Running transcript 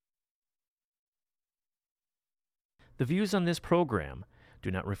The views on this program do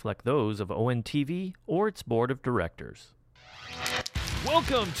not reflect those of ONTV or its board of directors.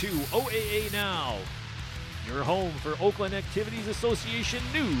 Welcome to OAA Now, your home for Oakland Activities Association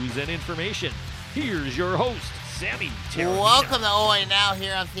news and information. Here's your host, Sammy Terramina. Welcome to OAA Now.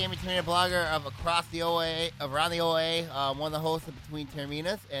 Here I'm Sammy Terramina, blogger of Across the OAA, around the OAA, one of the hosts of Between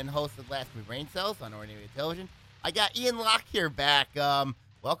Terraminas and host of Last Week Brain Cells on Ordinary Television. I got Ian Locke here back.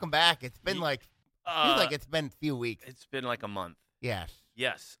 Welcome back. It's been feels like it's been a few weeks. It's been like a month. Yes.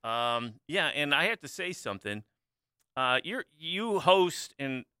 Yes. Yeah, and I have to say something. You host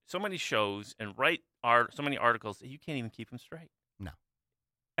in so many shows and write so many articles that you can't even keep them straight.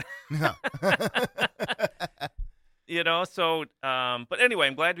 No. But anyway,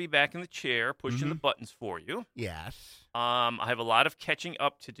 I'm glad to be back in the chair, pushing the buttons for you. Yes. I have a lot of catching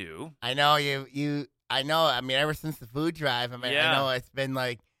up to do. I know I know. I mean, ever since the food drive, I know it's been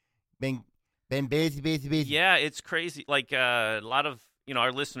been busy. Yeah, it's crazy. Like a lot of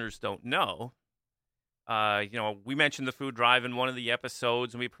our listeners don't know. We mentioned the food drive in one of the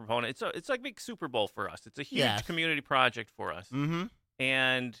episodes, and we promote it. It's like big Super Bowl for us. It's a huge community project for us,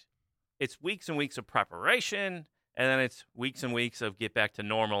 and it's weeks and weeks of preparation, and then it's weeks and weeks of get back to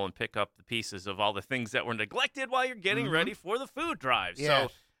normal and pick up the pieces of all the things that were neglected while you're getting ready for the food drive.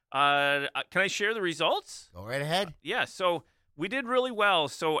 Yes. So, can I share the results? Go right ahead. Yeah. So we did really well.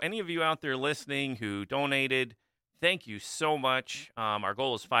 So any of you out there listening who donated, thank you so much. Our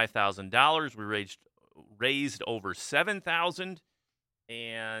goal is $5,000. We raised over $7,000,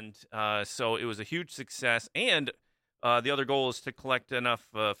 and so it was a huge success. And the other goal is to collect enough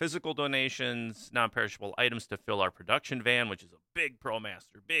physical donations, non-perishable items to fill our production van, which is a big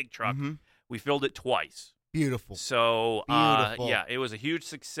ProMaster, big truck. We filled it twice. Beautiful. So, Beautiful. Yeah, it was a huge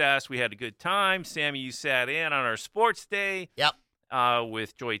success. We had a good time. Sammy, you sat in on our sports day. Yep.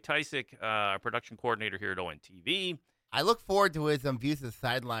 With Joy Tysick, our production coordinator here at ONTV. I look forward to his views of the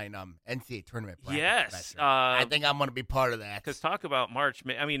sideline NCAA tournament practice. Yes. I think I'm going to be part of that. Because talk about March.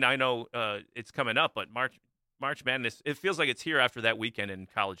 I mean, I know it's coming up, but March Madness, it feels like it's here after that weekend in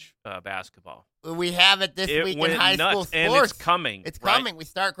college basketball. We have it this week in high school sports. And it's coming. It's coming. We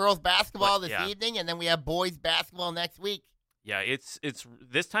start girls basketball this yeah. evening, and then we have boys basketball next week. Yeah, it's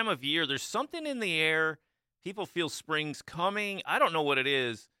this time of year. There's something in the air. People feel spring's coming. I don't know what it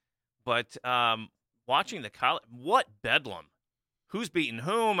is, but watching the college, what bedlam. Who's beating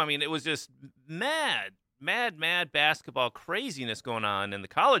whom? I mean, it was just mad basketball craziness going on in the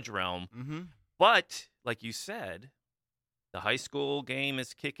college realm. But, like you said, the high school game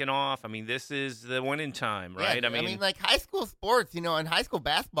is kicking off. I mean, this is the winning time, right? Yeah, I mean, like high school sports, and high school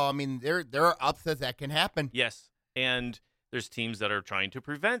basketball, I mean, there are upsets that can happen. Yes, and there's teams that are trying to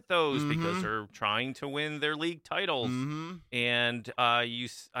prevent those because they're trying to win their league titles. And I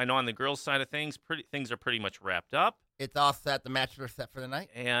know on the girls' side of things, things are pretty much wrapped up. It's all set. The matches are set for the night.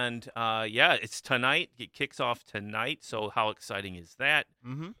 And, it's tonight. It kicks off tonight, so how exciting is that?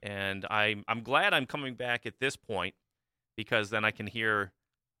 And I'm glad I'm coming back at this point because then I can hear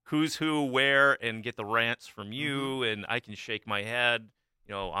who's who, where, and get the rants from you, and I can shake my head,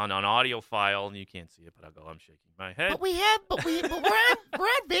 on an audio file, and you can't see it, but I'll go, I'm shaking my head. But we're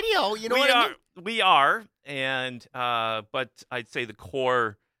on video, what I mean? We are, and but I'd say the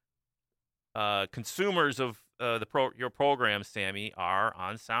core consumers of your program, Sammy, are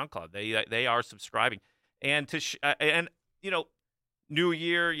on SoundCloud. They are subscribing, and New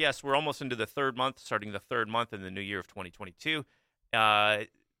Year. Yes, we're almost into the third month, starting the third month in the new year of 2022.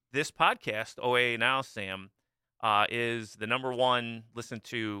 This podcast, OAA Now, Sam, is the number one listened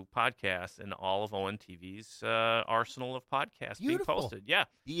to podcast in all of ONTV's arsenal of podcasts being posted. Yeah,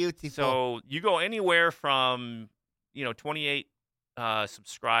 beautiful. So you go anywhere from 28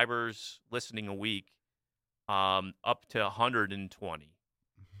 subscribers listening a week up to 120.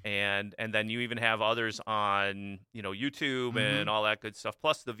 And then you even have others on YouTube and all that good stuff,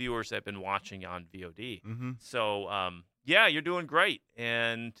 plus the viewers that have been watching on VOD. So you're doing great,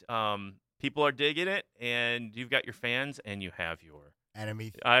 and people are digging it, and you've got your fans, and you have your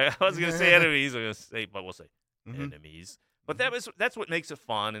enemies. I was going to say enemies, but we'll say enemies. But that's what makes it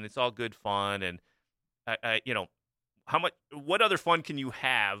fun, and it's all good fun, and what other fun can you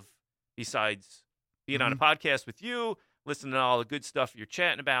have besides being on a podcast with you, listening to all the good stuff you're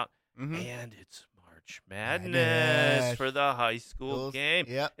chatting about, and it's March Madness for the high school game.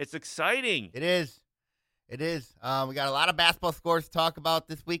 Yep. It's exciting. It is. We got a lot of basketball scores to talk about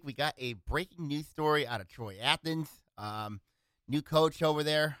this week. We got a breaking news story out of Troy Athens. New coach over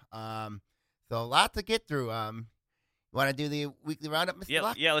there. So a lot to get through. You want to do the weekly roundup, Mr.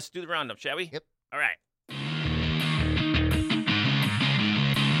 Locke? Yeah, let's do the roundup, shall we? Yep. All right.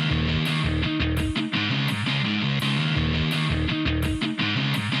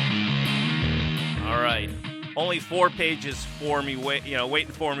 only 4 pages for me,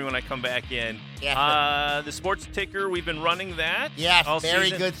 waiting for me when I come back in. Yeah. The sports ticker, we've been running that. Yes, all very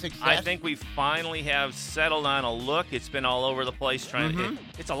season. good success. I think we finally have settled on a look. It's been all over the place trying.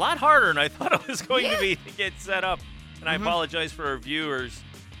 It's a lot harder than I thought it was going to be to get set up. And I apologize for our viewers,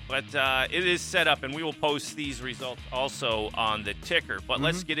 but it is set up, and we will post these results also on the ticker. But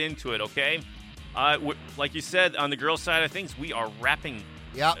let's get into it, okay? Like you said, on the girls' side of things, we are wrapping.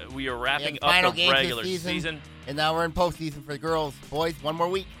 Yep. We are wrapping final up the games regular this season. And now we're in postseason for the girls. Boys, one more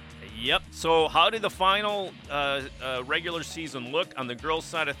week. Yep. So how did the final regular season look on the girls'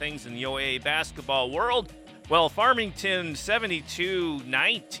 side of things in the OAA basketball world? Well, Farmington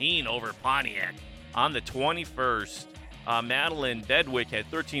 72-19 over Pontiac on the 21st. Madeline Bedwick had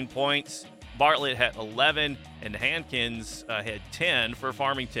 13 points. Bartlett had 11. And Hankins had 10 for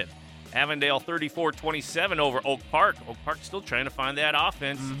Farmington. Avondale 34-27 over Oak Park. Oak Park still trying to find that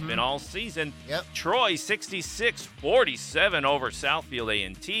offense. It's been all season. Yep. Troy 66-47 over Southfield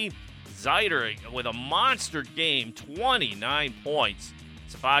A&T. Zyder with a monster game, 29 points.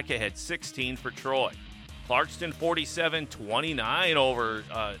 Zapata had 16 for Troy. Clarkston 47-29 over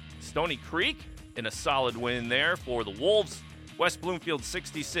Stony Creek in a solid win there for the Wolves. West Bloomfield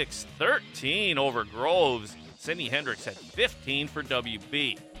 66-13 over Groves. Sydney Hendricks had 15 for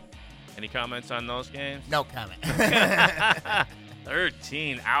WB. Any comments on those games? No comment.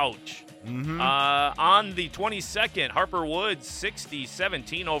 13, ouch. On the 22nd, Harper Woods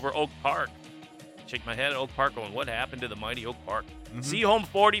 60-17 over Oak Park. Shake my head at Oak Park going, what happened to the mighty Oak Park? Seaholm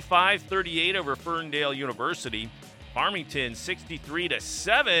 45-38 over Ferndale University. Farmington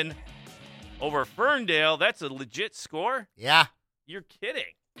 63-7 over Ferndale. That's a legit score? Yeah. You're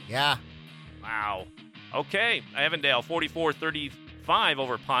kidding. Yeah. Wow. Okay, Avondale 44-35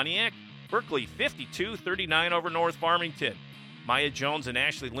 over Pontiac. Berkeley 52-39 over North Farmington. Maya Jones and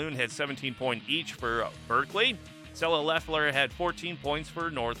Ashley Loon had 17 points each for Berkeley. Stella Leffler had 14 points for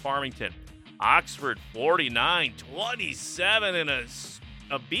North Farmington. Oxford 49-27 in a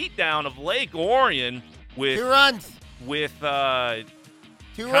beatdown of Lake Orion with 2 runs. With 2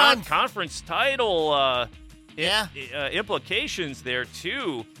 runs. conference title Yeah. implications there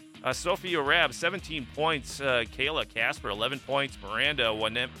too. Sophia Rab, 17 points. Kayla Casper, 11 points. Miranda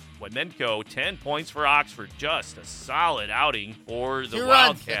Wamenko, 10 points for Oxford. Just a solid outing for the 2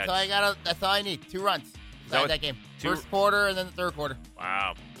 runs. Wildcats. That's all I need. 2 runs. That That game. 2 First quarter and then the third quarter.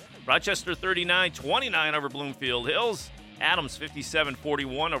 Wow. Rochester 39-29 over Bloomfield Hills. Adams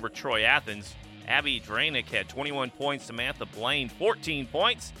 57-41 over Troy Athens. Abby Dranick had 21 points. Samantha Blaine, 14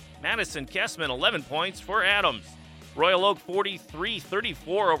 points. Madison Kessman, 11 points for Adams. Royal Oak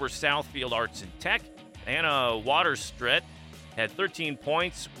 43-34 over Southfield Arts and Tech. Anna Waterstret had 13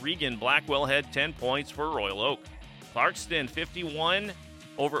 points. Regan Blackwell had 10 points for Royal Oak. Clarkston 45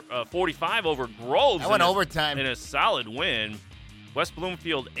 over Groves. I went overtime. In a solid win. West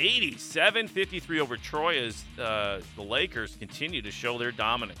Bloomfield 87-53 over Troy as the Lakers continue to show their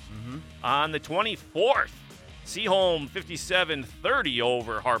dominance. On the 24th, Seaholm 57-30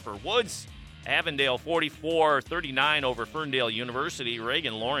 over Harper Woods. Avondale 44-39 over Ferndale University.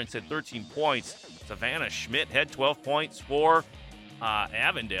 Reagan Lawrence had 13 points. Savannah Schmidt had 12 points for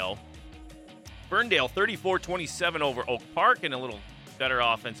Avondale. Ferndale 34-27 over Oak Park and a little better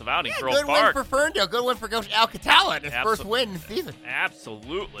offensive outing for Oak Good Park. win for Ferndale. Good win for Coach Alcatala in his first win in the season.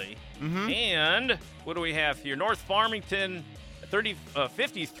 Absolutely. And what do we have here? North Farmington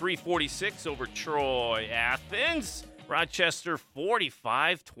 53-46 over Troy Athens. Rochester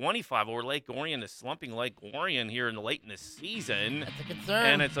 45-25 over Lake Orion, a slumping Lake Orion here late in the season. That's a concern.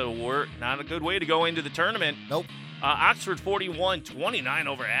 And it's not a good way to go into the tournament. Nope. Oxford 41-29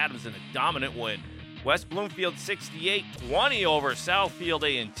 over Adams in a dominant win. West Bloomfield 68-20 over Southfield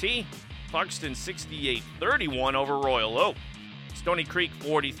A&T. Clarkston 68-31 over Royal Oak. Stony Creek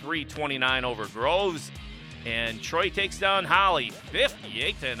 43-29 over Groves. And Troy takes down Holly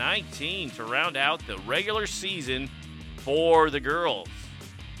 58-19 to round out the regular season for the girls.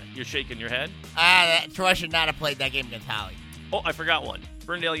 You're shaking your head? Troy should not have played that game against Holly. Oh, I forgot one.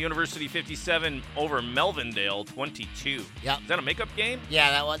 Ferndale University 57 over Melvindale 22. Yep. Is that a makeup game?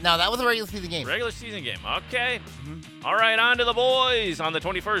 Yeah, that was a regular season game. Regular season game. Okay. All right, on to the boys. On the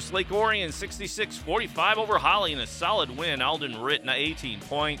 21st, Lake Orion 66-45 over Holly in a solid win. Alden Ritt 18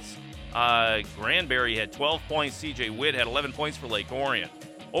 points. Granbury had 12 points. CJ Witt had 11 points for Lake Orion.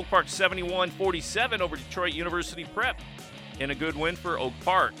 Oak Park 71-47 over Detroit University Prep in a good win for Oak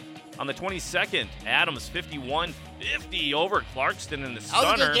Park. On the 22nd, Adams 51-50 over Clarkston in the stunner.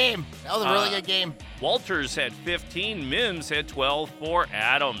 That was a good game. That was a really good game. Walters had 15. Mims had 12 for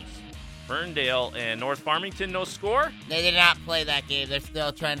Adams. Ferndale and North Farmington, no score? They did not play that game. They're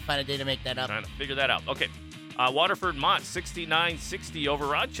still trying to find a day to make that up. Trying to figure that out. Okay. Waterford Mott 69-60 over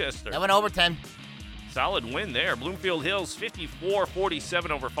Rochester. That went overtime. Solid win there. Bloomfield Hills 54-47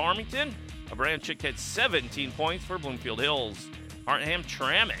 over Farmington. Abramczyk had 17 points for Bloomfield Hills. Arnhem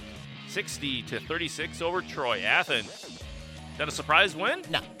Tramick 60-36 over Troy Athens. Is that a surprise win?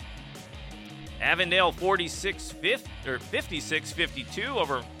 No. Avondale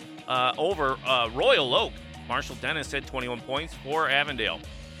 56-52 over Royal Oak. Marshall Dennis had 21 points for Avondale.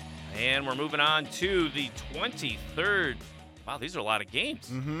 And we're moving on to the 23rd. Wow, these are a lot of games.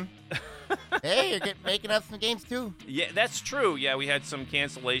 Mm-hmm. Hey, you're making up some games, too. Yeah, that's true. Yeah, we had some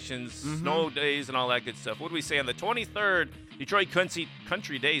cancellations, snow days, and all that good stuff. What do we say on the 23rd? Detroit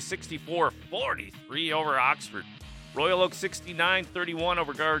Country Day 64-43 over Oxford. Royal Oak 69-31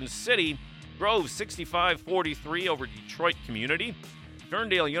 over Garden City. Grove 65-43 over Detroit Community.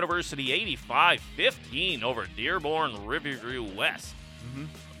 Ferndale University 85-15 over Dearborn Riverview West. Mm-hmm.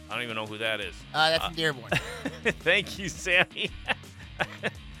 I don't even know who that is. That's in Dearborn. Thank you, Sammy.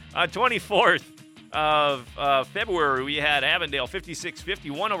 24th of February, we had Avondale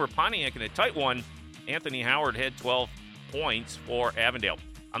 56-51 over Pontiac in a tight one. Anthony Howard had 12 points for Avondale.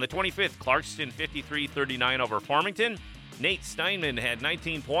 On the 25th, Clarkston 53-39 over Farmington. Nate Steinman had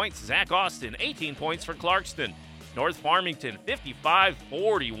 19 points. Zach Austin, 18 points for Clarkston. North Farmington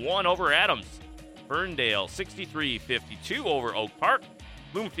 55-41 over Adams. Ferndale 63-52 over Oak Park.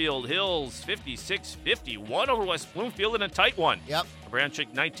 Bloomfield Hills 56-51 over West Bloomfield in a tight one. Yep.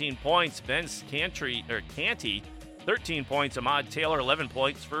 Abramczyk 19 points. Vince Canty 13 points. Ahmad Taylor 11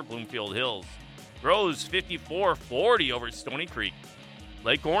 points for Bloomfield Hills. Groves 54-40 over Stony Creek.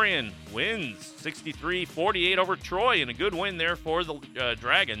 Lake Orion wins 63-48 over Troy, and a good win there for the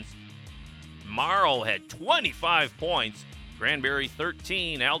Dragons. Morrow had 25 points. Granbury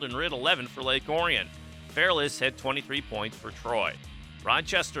 13. Alden Ridd 11 for Lake Orion. Fairless had 23 points for Troy.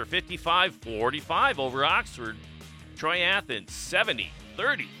 Rochester 55-45 over Oxford. Troy Athens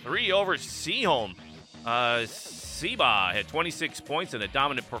 70-33 over Seaholm. Seba had 26 points in a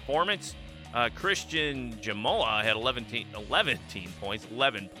dominant performance. Christian Jamoa had 11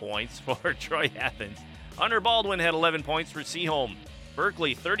 points for Troy Athens. Hunter Baldwin had 11 points for Seaholm.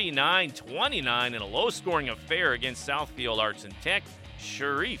 Berkeley 39-29 in a low-scoring affair against Southfield Arts and Tech.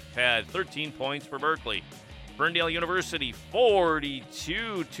 Sharif had 13 points for Berkeley. Ferndale University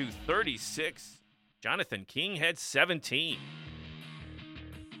 42-36. Jonathan King had 17.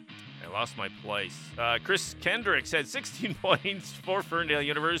 I lost my place. Chris Kendricks had 16 points for Ferndale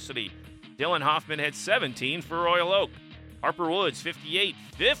University. Dylan Hoffman had 17 for Royal Oak. Harper Woods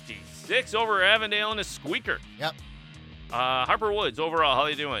 58-56 over Avondale in a squeaker. Yep. Harper Woods, overall, how are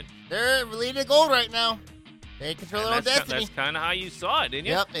you doing? They're leading the gold right now. They control their own destiny. That's kind of how you saw it, didn't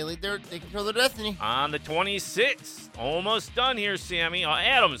you? Yep, they control their destiny. On the 26th, almost done here, Sammy.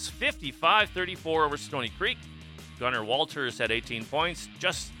 Adams 55-34 over Stony Creek. Gunnar Walters had 18 points.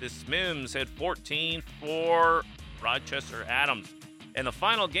 Justice Mims had 14 for Rochester Adams. And the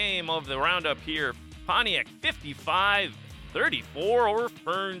final game of the roundup here, Pontiac 55-34 over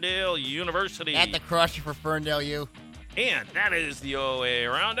Ferndale University. At the crush for Ferndale U. And that is the OA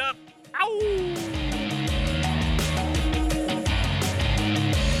roundup. Ow!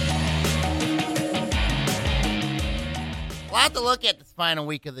 A lot to look at this final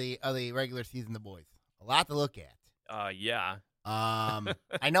week of the regular season, the boys. A lot to look at. Yeah.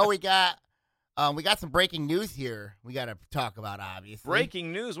 I know we got some breaking news here. We got to talk about, obviously.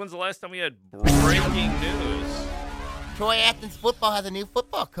 Breaking news. When's the last time we had breaking news? Troy Athens football has a new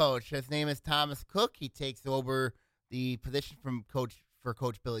football coach. His name is Thomas Cook. He takes over the position from Coach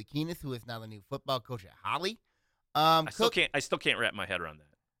Billy Keenis, who is now the new football coach at Holly. I still can't wrap my head around that.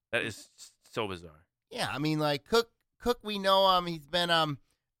 That is so bizarre. Yeah, I mean, like Cook, we know he's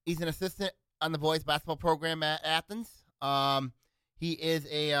an assistant on the boys basketball program at Athens.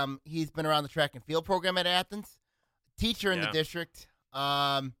 He's been around the track and field program at Athens. Teacher in the district.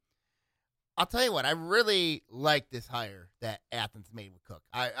 I'll tell you what, I really like this hire that Athens made with Cook.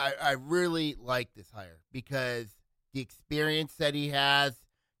 I really like this hire because the experience that he has,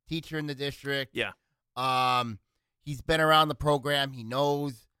 teacher in the district. Yeah. He's been around the program. He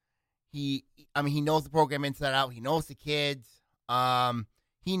knows he knows the program inside out. He knows the kids.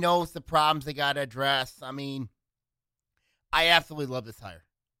 He knows the problems they got to address. I mean, I absolutely love this hire.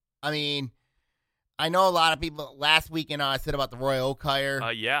 I mean, I know a lot of people last weekend I said about the Royal Oak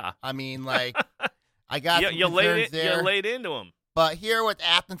hire. Yeah. I mean, like, I got some you concerns there. You laid into him. But here with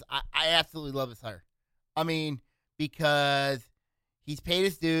Athens, I absolutely love this hire. I mean, because he's paid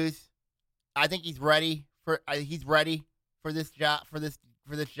his dues. I think he's ready for this job. For this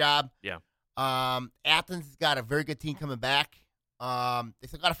job. Yeah. Athens has got a very good team coming back. They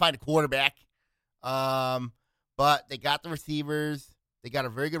still got to find a quarterback. but they got the receivers. They got a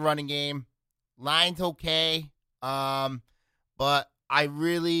very good running game. Line's okay. But I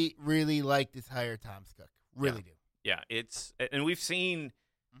really, really like this hire, Thomas Cook. Really do. Yeah, and we've seen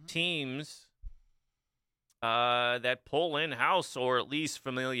teams that pull in-house or at least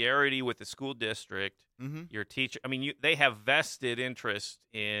familiarity with the school district, your teacher. I mean, they have vested interest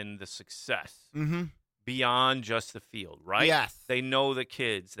in the success beyond just the field, right? Yes. They know the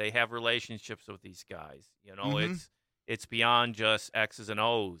kids. They have relationships with these guys. You know, it's beyond just X's and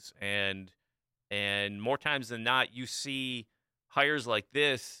O's. And more times than not, you see hires like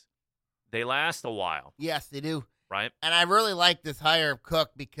this, they last a while. Yes, they do. Right? And I really like this hire of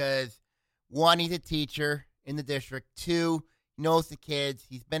Cook because, one, he's a teacher in the district. Two, he knows the kids.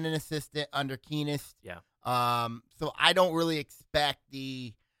 He's been an assistant under Keenest. Yeah. So I don't really expect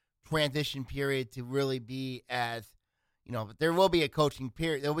the transition period to really be as, but there will be a coaching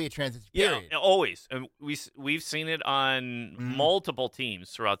period. There will be a transition period. Yeah, always. And we've seen it on multiple teams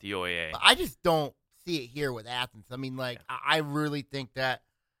throughout the OAA. But I just don't see it here with Athens. I mean, I really think that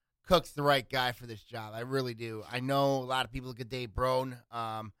Cook's the right guy for this job. I really do. I know a lot of people look at Dave Brown.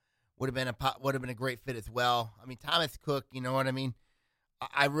 Would have been a great fit as well. I mean, Thomas Cook, you know what I mean?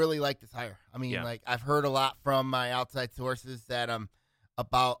 I really like this hire. I mean, I've heard a lot from my outside sources that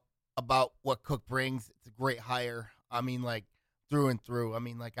about what Cook brings. It's a great hire. I mean, through and through. I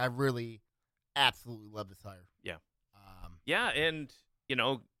mean, I really absolutely love this hire. Yeah. And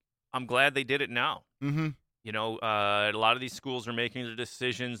I'm glad they did it now. Mm-hmm. A lot of these schools are making their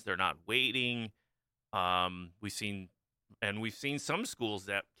decisions. They're not waiting. We've seen some schools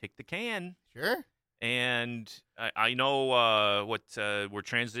that kick the can. Sure. And I know we're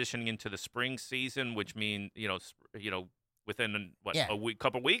transitioning into the spring season, which means within a week,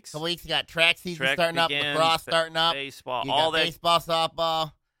 couple weeks. You got track season starting up, lacrosse starting up, baseball, you got baseball,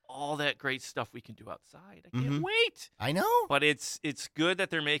 softball, all that great stuff we can do outside. I can't wait. I know. But it's good that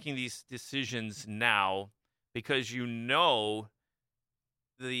they're making these decisions now because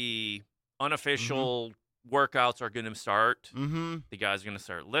the unofficial workouts are going to start. The guys are going to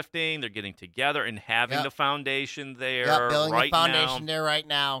start lifting. They're getting together and having the foundation there. Building right the foundation now. there right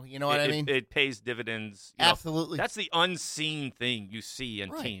now. You know what I mean? It pays dividends. Absolutely. That's the unseen thing you see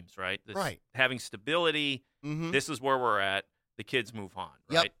in teams, right? Right. Having stability. This is where we're at. The kids move on,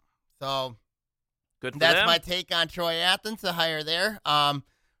 right? Yep. So good for that's them. my take on Troy Athens, the hire there. Going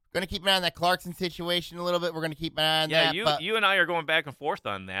to keep an eye on that Clarkson situation a little bit. We're going to keep an eye on that. Yeah, you and I are going back and forth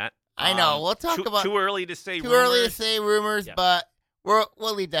on that. I know. We'll talk about too early to say rumors, but we'll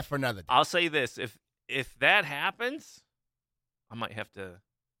leave that for another day. I'll say this: if that happens, I might have to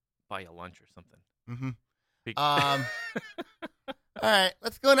buy you lunch or something. All right,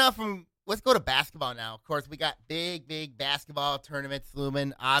 let's go to basketball now. Of course, we got big basketball tournaments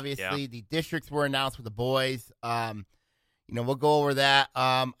looming. Obviously, the districts were announced for the boys. We'll go over that.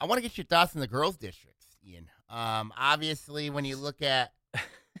 I want to get your thoughts on the girls' districts, Ian. Obviously, when you look at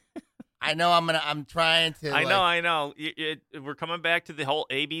I know I'm trying to. I know. We're coming back to the whole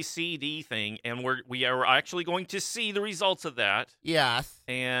ABCD thing, and we are actually going to see the results of that. Yes.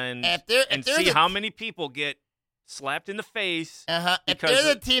 And if see how many people get slapped in the face. If there's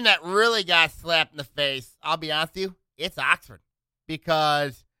a team that really got slapped in the face, I'll be honest with you, it's Oxford.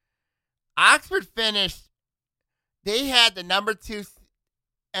 Because Oxford finished, they had the number 2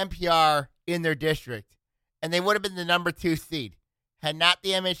 NPR in their district, and they would have been the number 2 seed had not the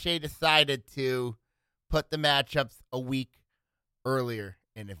MHA decided to put the matchups a week earlier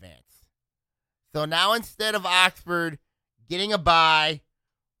in advance. So now instead of Oxford getting a bye,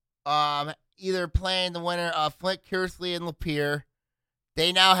 either playing the winner of Flint, Kearsley, and Lapeer,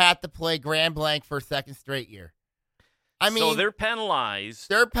 they now have to play Grand Blanc for a second straight year. So they're penalized.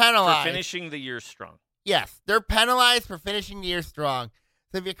 For finishing the year strong. Yes, they're penalized for finishing the year strong.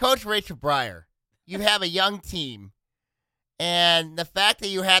 So if you coach Rachel Breyer, you have a young team. And the fact that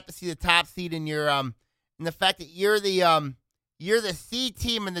you have to see the top seed in your and the fact that you're the C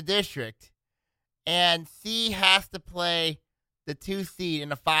team in the district, and C has to play the 2 seed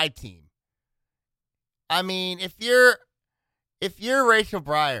in a 5 team. I mean, if you're Rachel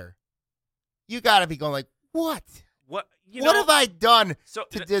Breyer, you got to be going what? What have I done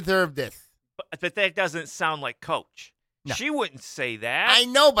to deserve this? But that doesn't sound like coach. No. She wouldn't say that. I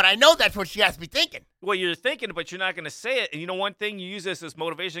know, but I know that's what she has to be thinking. Well, you're thinking it, but you're not going to say it. And one thing, you use this as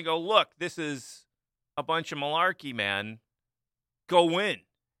motivation to go, look, this is a bunch of malarkey, man. Go win.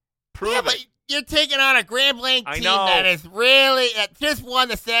 Prove it. But you're taking on a Grand Blanc team that just won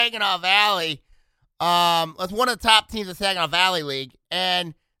the Saginaw Valley. It's one of the top teams of the Saginaw Valley League.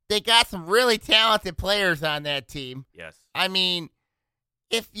 And they got some really talented players on that team. Yes. I mean,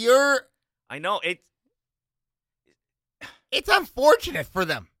 if you're... I know. It's unfortunate for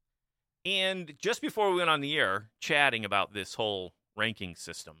them. And just before we went on the air chatting about this whole ranking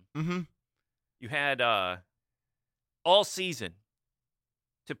system, Mm-hmm. you had all season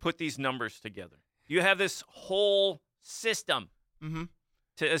to put these numbers together. You have this whole system Mm-hmm.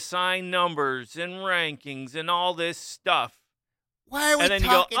 to assign numbers and rankings and all this stuff. Why are we And then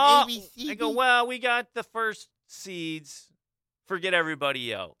talking you go, oh, ABC? I go, well, we got the first seeds. Forget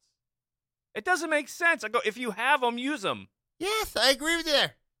everybody else. It doesn't make sense. I go, if you have them, use them. Yes, I agree with you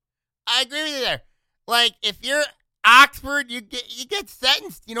there. Like, if you're Oxford, you get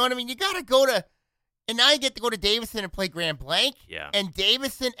sentenced. You know what I mean? You got to go to, and now you get to go to Davison and play Grand Blanc. Yeah. And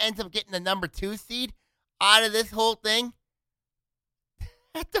Davison ends up getting the number 2 seed out of this whole thing.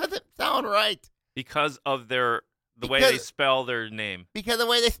 That doesn't sound right. Because of the way they spell their name. Because of the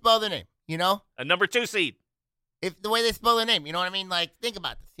way they spell their name, you know? A number 2 seed. If the way they spell their name, you know what I mean? Like, think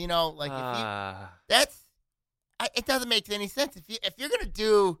about this, you know? Like, it doesn't make any sense. If you're going to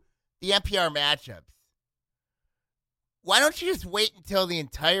do the NPR matchups, why don't you just wait until the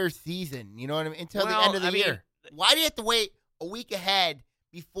entire season? You know what I mean? Until the end of the year. Why do you have to wait a week ahead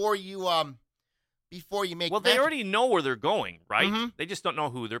before you make? Well, they already know where they're going, right? Mm-hmm. They just don't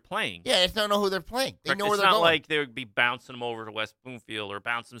know who they're playing. Yeah, they just don't know who they're playing. They know where they're going. It's going. not like they would be bouncing them over to West Bloomfield or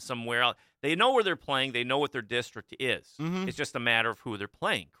bouncing them somewhere else. They know where they're playing. They know what their district is. Mm-hmm. It's just a matter of who they're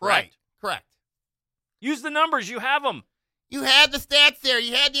playing, correct? Correct. Use the numbers. You have them. You have the stats there.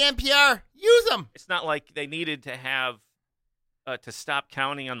 You had the NPR. Use them. It's not like they needed to have to stop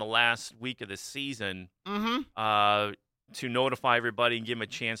counting on the last week of the season Mm-hmm. To notify everybody and give them a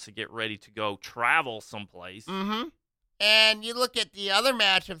chance to get ready to go travel someplace. Mm-hmm. And you look at the other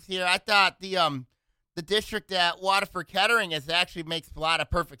matchups here. I thought the district at Waterford Kettering actually makes a lot of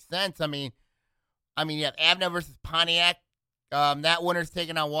perfect sense. I mean, you have Abner versus Pontiac. That winner's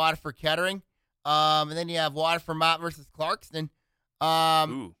taking on Waterford Kettering. And then you have Waterford Mott versus Clarkston.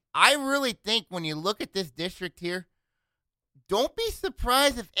 Ooh. I really think when you look at this district here, don't be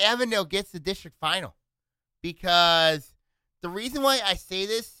surprised if Avondale gets the district final. Because the reason why I say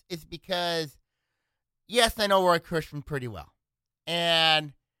this is because, yes, I know Roy Cushman pretty well.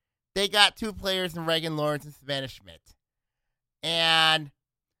 And they got 2 players in Reagan Lawrence and Savannah Schmidt. And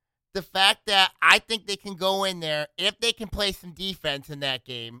the fact that I think they can go in there, if they can play some defense in that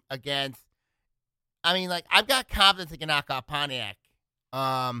game against, I've got confidence they can knock out Pontiac.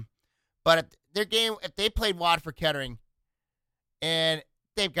 But if they played Waterford Kettering, and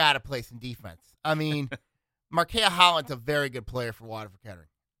they've got to play some defense. Markea Holland's a very good player for Waterford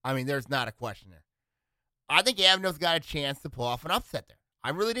Kettering. There's not a question there. I think Avondale's got a chance to pull off an upset there.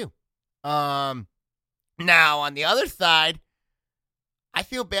 I really do. Now, on the other side, I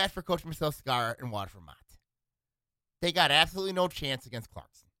feel bad for Coach Marcel Scar and Waterford Mott. They got absolutely no chance against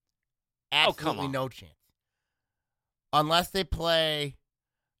Clarkson. Absolutely no chance. Unless they play,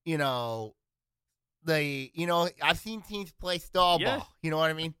 I've seen teams play stall ball. You know what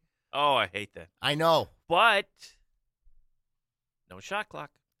I mean? Oh, I hate that. I know. But no shot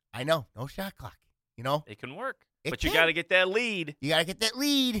clock. I know. No shot clock. It can work. But you you got to get that lead. You got to get that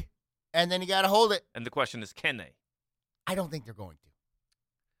lead, and then you got to hold it. And the question is, can they? I don't think they're going to.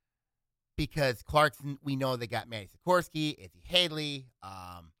 Because Clarkson, we know they got Maddie Sikorsky, Izzy Haley.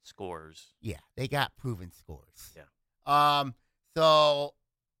 Scores. Yeah, they got proven scores. Yeah. So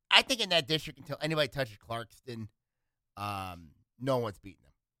I think in that district, until anybody touches Clarkston, no one's beating them.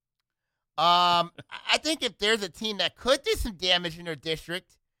 I think if there's a team that could do some damage in their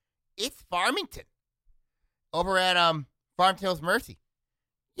district, it's Farmington. Over at Farmington Hills Mercy.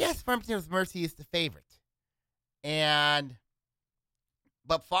 Yes, Farmington Hills Mercy is the favorite.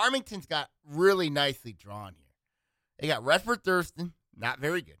 But Farmington's got really nicely drawn here. They got Redford Thurston, not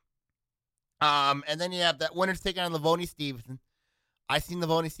very good. And then you have that winner's taking on Livonia Stevenson. I've seen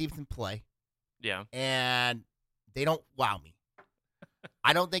Livonia Stevenson play. Yeah. And they don't wow me.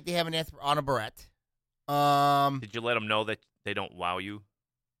 I don't think they have an answer for Anna Barrett. Did you let them know that they don't wow you?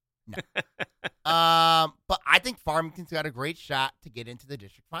 No. But I think Farmington's got a great shot to get into the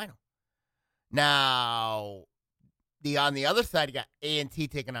district final. Now, on the other side, you got A&T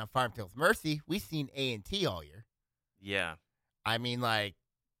taking on Farmington Hills Mercy. We've seen A&T all year. Yeah.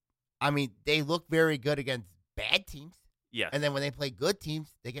 They look very good against bad teams. Yeah. And then when they play good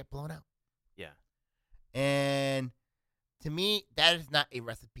teams, they get blown out. Yeah. And to me, that is not a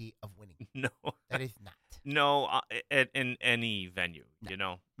recipe of winning. No. That is not. No, in any venue,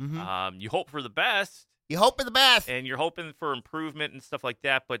 No. Mm-hmm. You hope for the best. You hope for the best. And you're hoping for improvement and stuff like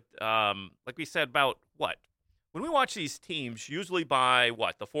that. But like we said about what? When we watch these teams, usually by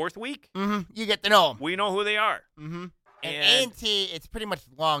what, the 4th week? Mm-hmm. You get to know them. We know who they are. Mm-hmm. And A&T, it's pretty much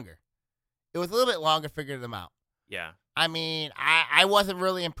longer. It was a little bit longer figuring them out. Yeah. I mean, I wasn't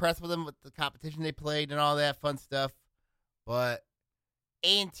really impressed with them with the competition they played and all that fun stuff, but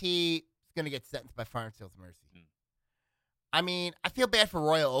A&T is going to get sentenced by Farm Sales Mercy. I mean, I feel bad for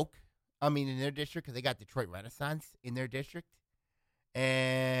Royal Oak. I mean, in their district, because they got Detroit Renaissance in their district,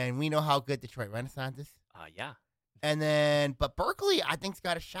 and we know how good Detroit Renaissance is. Yeah. And then, but Berkeley, I think's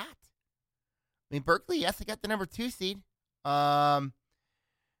got a shot. I mean, Berkeley, yes, they got the number 2 seed. Then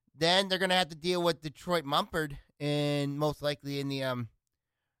they're going to have to deal with Detroit Mumford, and most likely in the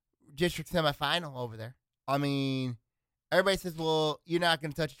district semifinal over there. I mean, everybody says, well, you're not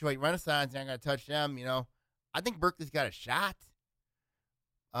going to touch Detroit Renaissance. You're not going to touch them, you know. I think Berkeley's got a shot.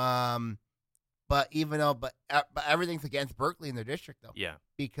 But even though, but everything's against Berkeley in their district, though. Yeah.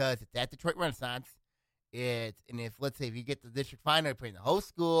 Because it's at Detroit Renaissance. And if, let's say, if you get the district final, you're playing the host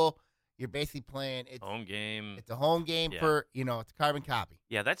school, you're basically playing. It's home game. It's a home game for, you know, it's a carbon copy.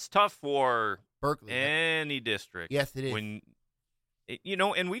 Yeah, that's tough for Berkeley. Any district. Yes, it is. When, you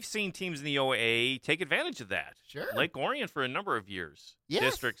know, and we've seen teams in the OAA take advantage of that. Sure. Lake Orion for a number of years. Yes.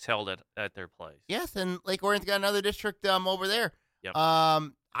 Districts held at their place. Yes, and Lake Orion's got another district over there. Yep.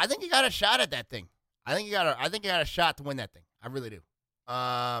 I think you got a shot at that thing. I think you got a shot to win that thing. I really do.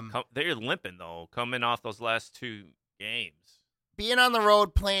 They're limping though, coming off those last 2 games. Being on the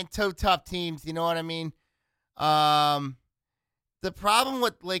road playing 2 tough teams, you know what I mean? The problem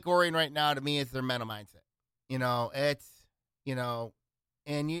with Lake Orion right now to me is their mental mindset. You know, it's, you know,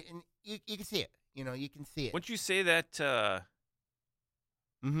 and you can see it. You know, you can see it. Wouldn't you say that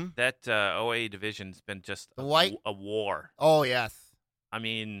that OA division's been just a war? Oh, yes. I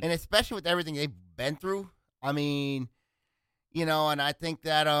mean, and especially with everything they've been through. I mean, you know, and I think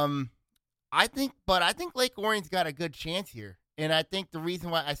that I think Lake Orion's got a good chance here. And I think the reason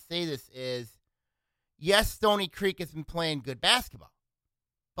why I say this is, yes, Stony Creek has been playing good basketball,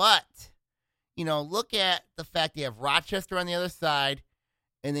 but you know, look at the fact you have Rochester on the other side,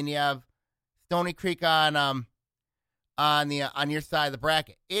 and then you have Stony Creek on your side of the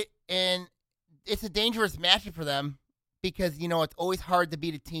bracket. It's a dangerous matchup for them because, you know, it's always hard to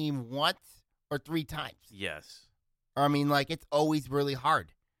beat a team once or 3 times. yes. I mean, like, it's always really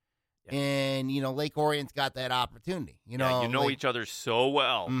hard. Yeah. And, you know, Lake Orion's got that opportunity. You know, each other so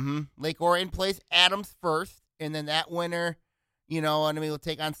well. Mm-hmm. Lake Orion plays Adams first, and then that winner, you know, and I mean, will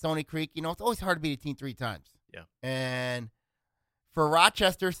take on Stony Creek. You know, it's always hard to beat a team 3 times. Yeah. And for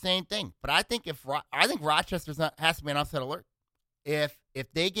Rochester, same thing. But I think Rochester's has to be an upset alert. If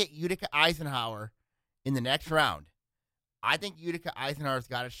they get Utica Eisenhower in the next round, I think Utica Eisenhower's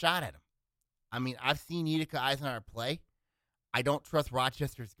got a shot at him. I mean, I've seen Utica Eisenhower play. I don't trust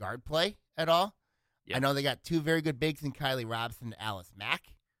Rochester's guard play at all. Yep. I know they got 2 very good bigs in Kylie Robson and Alice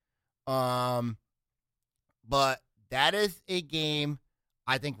Mack. But that is a game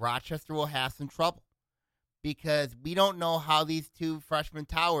I think Rochester will have some trouble because we don't know how these 2 freshman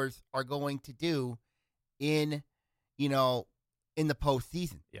towers are going to do in the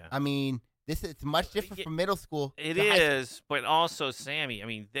postseason. Yeah. I mean, it's much different from middle school. It is, but also, Sammy, I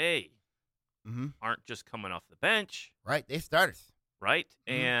mean, they aren't just coming off the bench. Right. They starters. Right?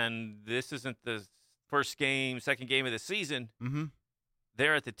 Mm-hmm. And this isn't the second game of the season. Mm-hmm.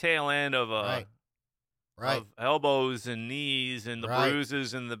 They're at the tail end of of elbows and knees and the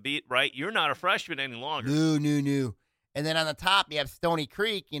bruises and the beat. Right? You're not a freshman any longer. No. And then on the top, you have Stony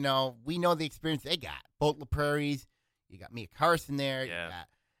Creek. You know, we know the experience they got. Both La Prairie's. You got Mia Carson there. Yeah. You got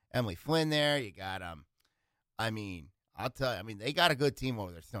Emily Flynn there. You got I'll tell you, I mean, they got a good team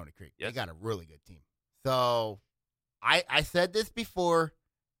over there, Stony Creek. Yes. They got a really good team. So I said this before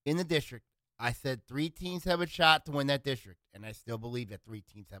in the district. I said 3 teams have a shot to win that district, and I still believe that 3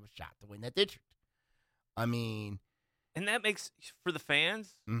 teams have a shot to win that district. I mean, and that makes, for the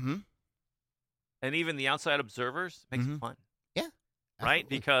fans and even the outside observers, makes it fun. Yeah. Absolutely. Right?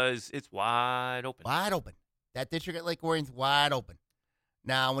 Because it's wide open. Wide open. That district at Lake Orion's wide open.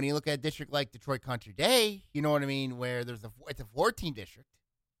 Now, when you look at a district like Detroit Country Day, you know what I mean, where it's a 4-team district,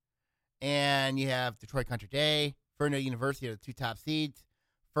 and you have Detroit Country Day, Ferndale University are the 2 top seeds,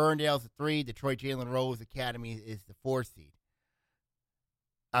 Ferndale's the 3, Detroit Jalen Rose Academy is the 4 seed.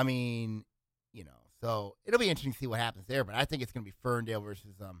 I mean, you know, so it'll be interesting to see what happens there, but I think it's going to be Ferndale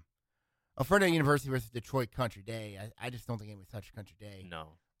versus Ferndale University versus Detroit Country Day. I just don't think anybody's touched Country Day. No.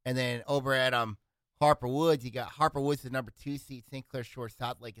 And then over at Harper Woods, you got Harper Woods, the number 2 seed. St. Clair Shore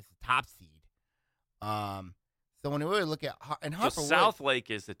South Lake is the top seed. So when we really look at Harper Woods, South Lake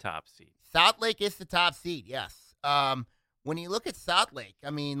is the top seed. South Lake is the top seed. Yes. When you look at South Lake,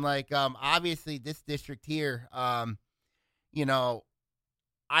 I mean, like obviously this district here, you know,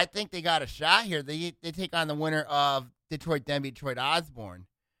 I think they got a shot here. They take on the winner of Detroit Denby, Detroit Osborne,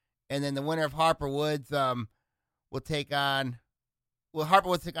 and then the winner of Harper Woods, will take on. Well, Harper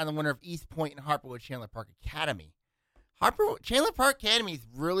will take on the winner of East Point and Harperwood Chandler Park Academy. Chandler Park Academy has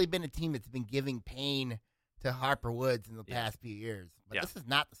really been a team that's been giving pain to Harper Woods in the past few years. But this is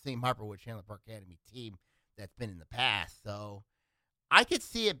not the same Harperwood Chandler Park Academy team that's been in the past. So I could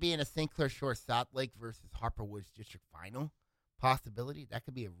see it being a St. Clair Shore South Lake versus Harper Woods district final possibility. That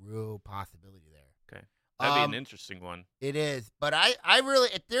could be a real possibility there. Okay. That'd be an interesting one. It is. But I really,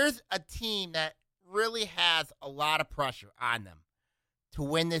 if there's a team that really has a lot of pressure on them to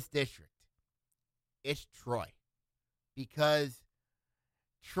win this district, it's Troy. Because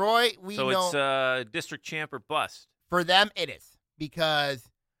Troy, So it's district champ or bust. For them, it is. Because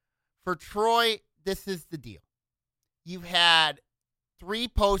for Troy, this is the deal. You've had 3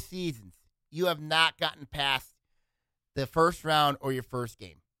 postseasons. You have not gotten past the first round or your first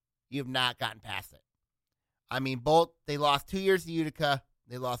game. You have not gotten past it. I mean, both, they lost 2 years to Utica.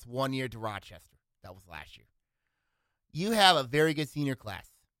 They lost 1 year to Rochester. That was last year. You have a very good senior class.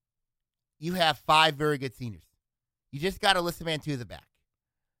 You have 5 very good seniors. You just got Alyssa Mantuza back.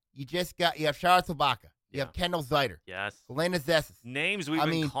 You have Charlotte Sobaka. You have Kendall Zeiter. Yes. Elena Zessis. Names we've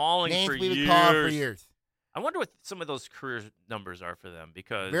been calling for years. I wonder what some of those career numbers are for them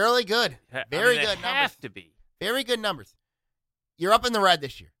because really good. Very good numbers. Have to be. Very good numbers. You're up in the red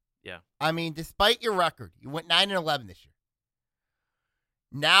this year. Yeah. I mean, despite your record, you went 9-11 this year.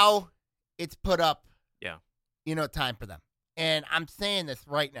 Now it's put up, time for them. And I'm saying this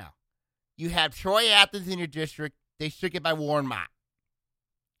right now. You have Troy Athens in your district. They shook it by Warren Mott.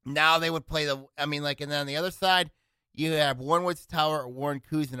 Now they would play and then on the other side, you have Warren Woods Tower or Warren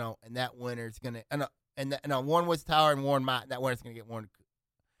Cousineau, and that winner's going to, and Warren Woods Tower and Warren Mott, and that winner's going to get Warren.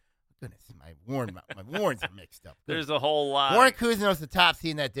 Goodness, my Warrens are mixed up. There's a whole lot. Warren Cousineau's the top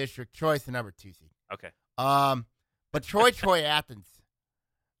seed in that district. Troy's the number 2 seed. Okay. But Troy Athens,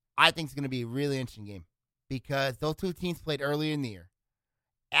 I think is going to be a really interesting game because those 2 teams played earlier in the year.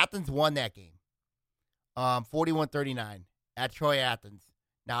 Athens won that game, 41-39 at Troy Athens.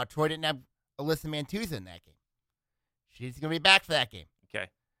 Now, Troy didn't have Alyssa Mantuza in that game. She's going to be back for that game. Okay.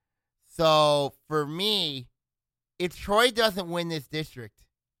 So, for me, if Troy doesn't win this district,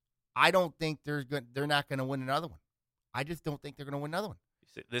 I don't think they're not going to win another one. I just don't think they're going to win another one.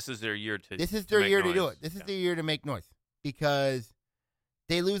 This is their year to This is their year to do it. This is their year to make noise because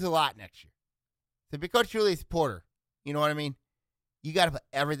they lose a lot next year. So, because Julius Porter, you know what I mean? You got to put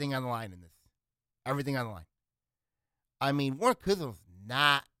everything on the line in this. Everything on the line. I mean, Warren Cousineau's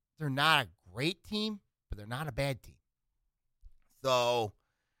they're not a great team, but they're not a bad team. So,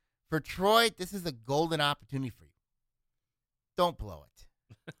 for Troy, this is a golden opportunity for you. Don't blow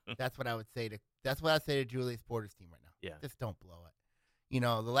it. That's what I would say to Julius Porter's team right now. Yeah. Just don't blow it.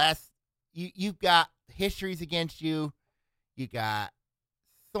 You've got histories against you. You got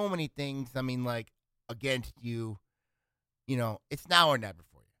so many things, against you. It's now or never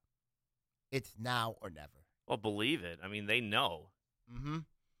for you. It's now or never. Well, believe it. I mean, they know. Mm-hmm.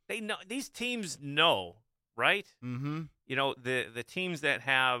 They know. These teams know, right? Mm-hmm. The teams that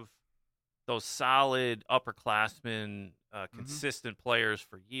have those solid upperclassmen, consistent players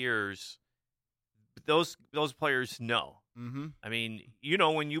for years, those players know. Mm-hmm. I mean,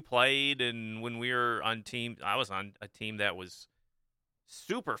 when you played and when we were on team, I was on a team that was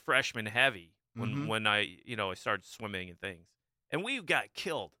super freshman heavy when I started swimming and things. And we got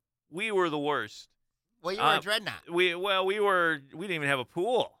killed. We were the worst. Well, you were a dreadnought. We didn't even have a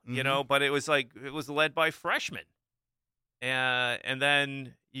pool, but it was led by freshmen. And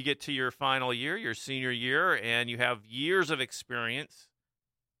then you get to your final year, your senior year, and you have years of experience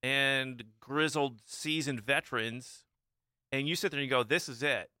and grizzled, seasoned veterans, and you sit there and you go, this is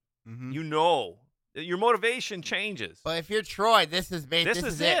it. Mm-hmm. Your motivation changes. But if you're Troy, this is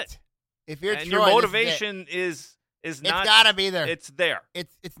it. If you're Troy, your motivation is it's not. It's got to be there. It's there.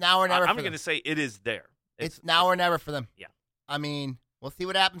 It's now or never. I'm going to say it is there. It's now or never for them. Yeah. I mean, we'll see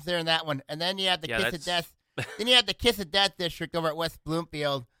what happens there in that one. And then you have the Kiss of Death. Then you have the Kiss of Death district over at West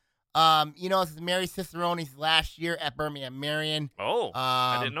Bloomfield. This is Mary Cicerone's last year at Birmingham Marion. Oh,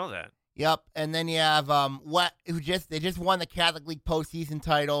 I didn't know that. Yep. And then you have they just won the Catholic League postseason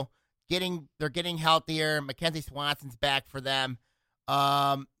title. They're getting healthier. Mackenzie Swanson's back for them.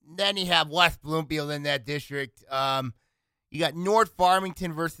 Then you have West Bloomfield in that district. You got North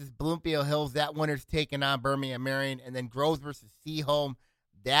Farmington versus Bloomfield Hills. That winner's taking on Birmingham Marion. And then Groves versus Seaholm.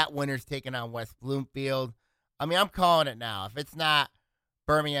 That winner's taking on West Bloomfield. I mean, I'm calling it now. If it's not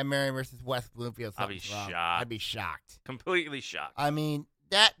Birmingham Marion versus West Bloomfield, I'll be shocked. I'd be shocked. Completely shocked. I mean,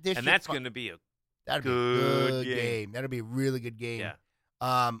 that district. And that's going to be a good game. That'll be a really good game.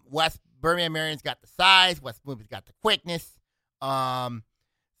 Yeah. Birmingham Marion's got the size. West Bloomfield's got the quickness.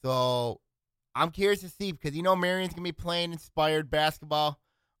 So I'm curious to see because Marion's gonna be playing inspired basketball.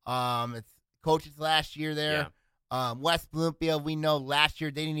 It's coaches last year there. West Bloomfield, we know last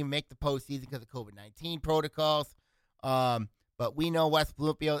year they didn't even make the postseason because of COVID-19 protocols. But we know West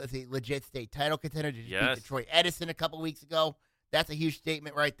Bloomfield is a legit state title contender. Just beat Detroit Edison a couple weeks ago. That's a huge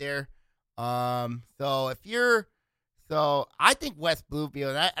statement right there. So I think West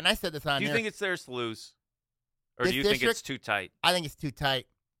Bloomfield, and I said this on. Do you think it's theirs to lose, or do you think it's too tight? I think it's too tight.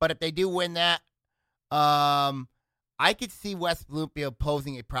 But if they do win that, I could see West Bloomfield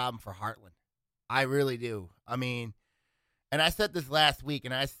posing a problem for Heartland. I really do. I mean, and I said this last week,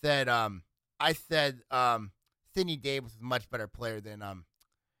 and I said Sidney Davis is a much better player than I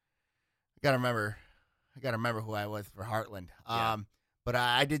gotta remember who I was for Heartland. But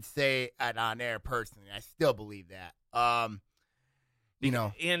I did say it on air personally. I still believe that.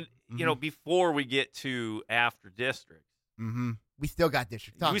 Before we get to after districts, we still got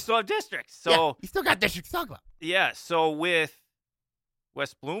districts. We still have districts, so we still got districts to talk about. Yeah. So with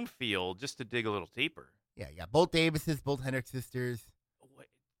West Bloomfield, just to dig a little deeper. Yeah, you got both Davises, both Hendricks sisters.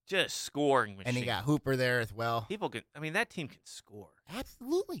 Just scoring machine. And you got Hooper there as well. That team can score.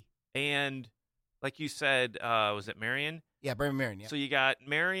 Absolutely. And like you said, was it Marion? Yeah, Bremen Marion. Yeah. So you got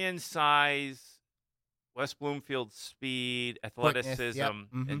Marion's size, West Bloomfield's speed, athleticism,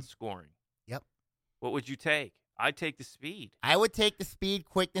 and scoring. Yep. What would you take? I'd take the speed. I would take the speed,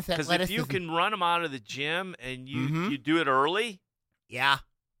 quickness, athleticism. Because if you can run them out of the gym and you do it early. Yeah.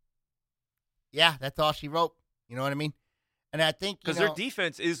 Yeah, that's all she wrote. You know what I mean? And I think because their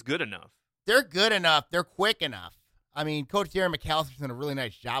defense is good enough. They're good enough. They're quick enough. I mean, Coach Darren McAllister's done a really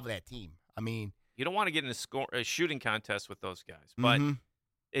nice job with that team. I mean, you don't want to get in a shooting contest with those guys, but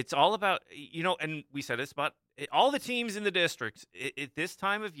it's all about and we said this about all the teams in the districts at this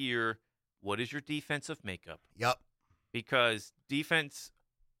time of year. What is your defensive makeup? Yep. Because defense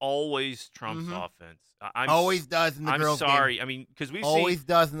always trumps offense. Always does in the girls' game. I'm sorry. I mean, because we always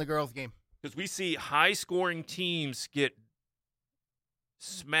does in the girls' game. Because we see high-scoring teams get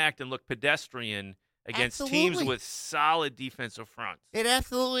smacked and look pedestrian against teams with solid defensive fronts. It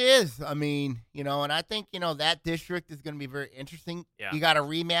absolutely is. I mean, and I think, that district is going to be very interesting. Yeah. You got a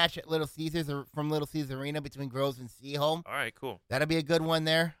rematch at Little Caesars or from Little Caesars Arena between Groves and Seaholm. All right, cool. That'll be a good one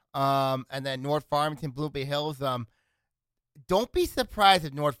there. And then North Farmington, Bloomfield Hills. Don't be surprised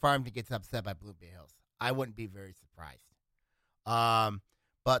if North Farmington gets upset by Bloomfield Hills. I wouldn't be very surprised.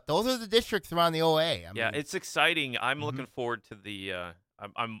 But those are the districts around the OA. I mean, it's exciting. I'm looking forward to the.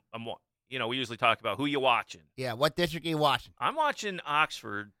 I'm. We usually talk about who you watching. Yeah, what district are you watching? I'm watching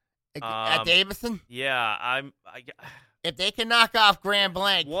Oxford at Davison. Yeah, if they can knock off Grand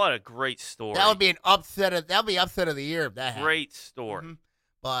Blanc, what a great story! That would be upset of the year if that happened. Great story.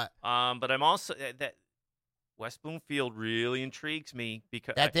 But I'm also that West Bloomfield really intrigues me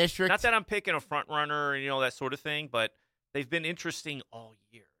because that district. Not that I'm picking a front runner and that sort of thing, but they've been interesting all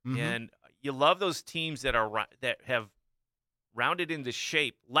year, and you love those teams that have rounded into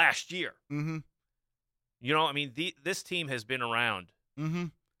shape last year. This team has been around,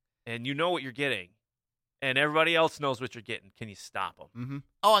 and you know what you're getting, and everybody else knows what you're getting. Can you stop them?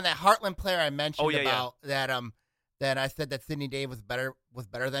 Oh, and that Heartland player I mentioned about that I said that Sidney Dave was better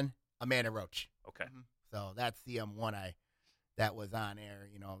than Amanda Roach. Okay, so that's the one that was on air.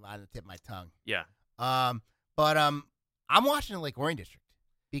 On the tip of my tongue. Yeah. But I'm watching the Lake Orion district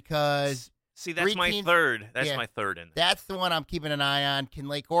because that's my third. That's my third in there. That's the one I'm keeping an eye on. Can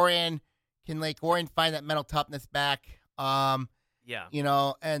Lake Orion find that mental toughness back? Yeah.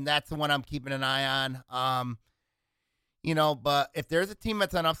 And that's the one I'm keeping an eye on. But if there's a team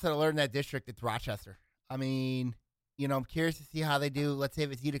that's on upset alert in that district, it's Rochester. I mean, I'm curious to see how they do. Let's say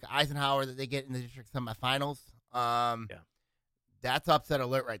if it's Utica Eisenhower that they get in the district semifinals. That's upset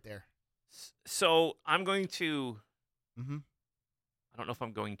alert right there. So I'm going to. I don't know if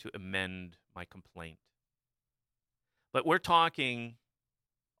I'm going to amend my complaint, but we're talking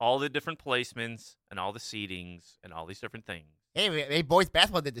all the different placements and all the seedings and all these different things. Hey, boys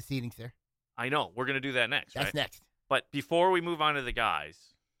basketball did the seedings there. I know. We're going to do that next. That's right? next. But before we move on to the guys,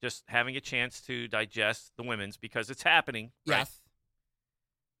 just having a chance to digest the women's because it's happening. Yes.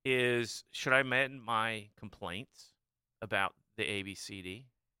 Right, should I amend my complaints about the ABCD?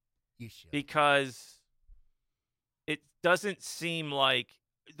 You should. Because it doesn't seem like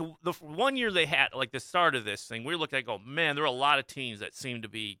the 1 year they had, like the start of this thing, we looked at it and go, man, there are a lot of teams that seem to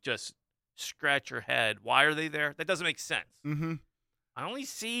be just scratch your head. Why are they there? That doesn't make sense. I only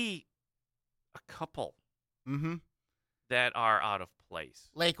see a couple that are out of place.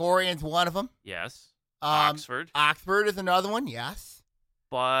 Lake Orion's one of them. Yes. Oxford. Oxford is another one, yes.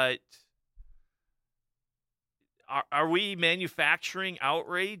 But are we manufacturing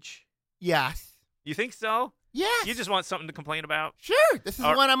outrage? Yes. You think so? Yes. You just want something to complain about? Sure. This is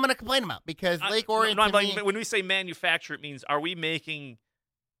what I'm going to complain about because Lake Orion. No, to like, me, when we say manufacture, it means are we getting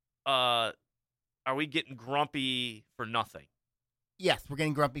grumpy for nothing? yes, we're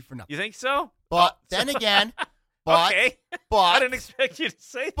getting grumpy for nothing. You think so? But then again, but okay. but I didn't expect you to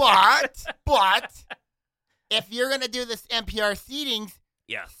say that. but if you're going to do this NPR seedings,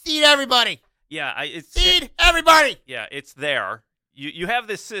 Yeah. seed everybody. Yeah, Seed everybody. yeah, it's there. You have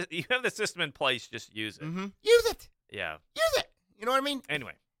this the system in place. Just use it. Mm-hmm. Use it. Yeah. Use it. You know what I mean?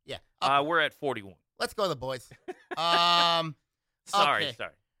 Anyway, Yeah. we're at 41. Let's go, the boys. Sorry.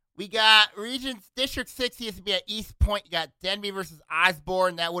 We got District 60 is to be at East Point. You got Denby versus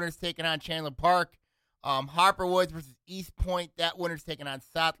Osborne. That winner's taking on Chandler Park. Harper Woods versus East Point. That winner's taking on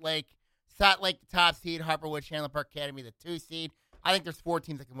South Lake. South Lake, the top seed. Harper Woods, Chandler Park Academy, the 2 seed. I think there's 4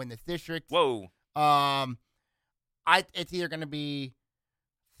 teams that can win this district. Whoa. It's either going to be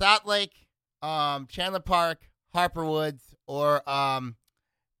South Lake, Chandler Park, Harper Woods, or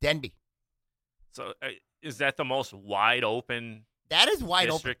Denby. So is that the most wide open That is wide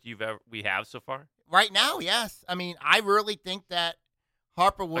district we have so far? Right now, yes. I mean, I really think that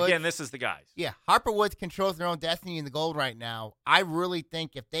Harper Woods. Again, this is the guys. Yeah, Harper Woods controls their own destiny in the gold right now. I really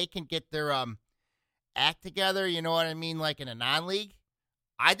think if they can get their act together, you know what I mean, like in a non-league,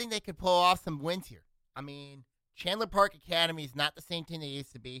 I think they could pull off some wins here. I mean, Chandler Park Academy is not the same team they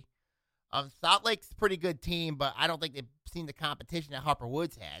used to be. Salt Lake's a pretty good team, but I don't think they've seen the competition that Harper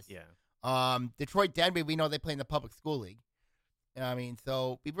Woods has. Yeah. Detroit Denby, we know they play in the public school league. I mean,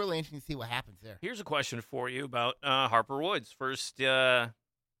 so it'd be really interesting to see what happens there. Here's a question for you about Harper Woods. First year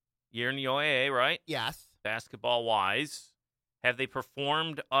in the OAA, right? Yes. Basketball-wise, have they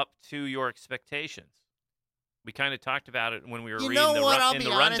performed up to your expectations? We kind of talked about it when we were reading the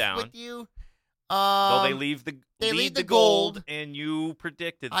rundown. With you. Though they leave the gold, and you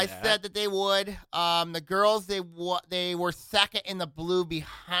predicted that. I said that they would. The girls, they were second in the blue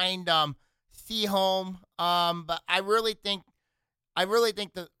behind Seaholm. But I really think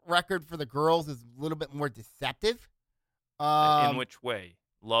the record for the girls is a little bit more deceptive. In which way?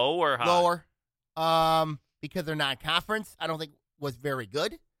 Low or high? Lower. Because they're non-conference, I don't think was very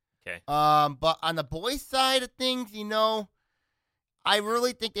good. Okay. But on the boys' side of things, you know, I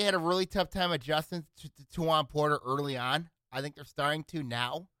really think they had a really tough time adjusting to Tawan Porter early on. I think they're starting to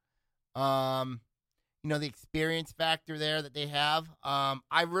now. You know, the experience factor there that they have.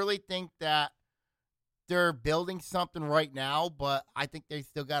 I really think that they're building something right now, but I think they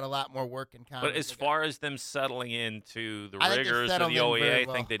still got a lot more work in common. But as far as them settling into the rigors of the OAA,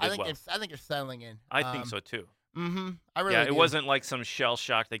 I think they did well. I think they're settling in. I think so, too. Mm-hmm. I really do. It wasn't like some shell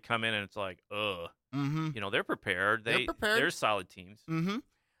shock. They come in and it's like, ugh. Mm-hmm. You know, they're prepared. They're prepared. They're solid teams. Mm-hmm.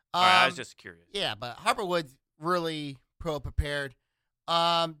 All right, I was just curious. Yeah, but Harper Woods really prepared.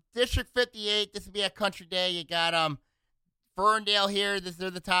 District 58, this will be at Country Day. You got Ferndale here.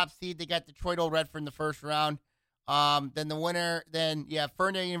 They're the top seed. They got Detroit Old Redford in the first round. Then the winner,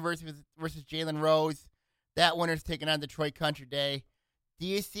 Ferndale University versus Jalen Rose. That winner's taking on Detroit Country Day. Do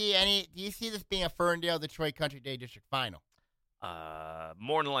you see this being a Ferndale Detroit Country Day district final?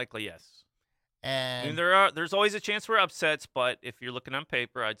 More than likely, yes. And I mean, there's always a chance for upsets, but if you're looking on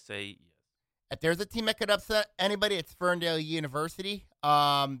paper, I'd say yes. If there's a team that could upset anybody, it's Ferndale University.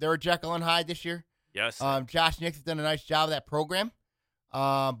 They're a Jekyll and Hyde this year. Yes. Josh Nix has done a nice job of that program,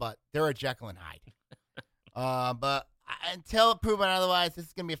 but they're a Jekyll and Hyde. But until proven otherwise, this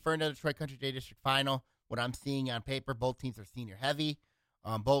is going to be a Ferndale Detroit Country Day district final. What I'm seeing on paper, both teams are senior heavy.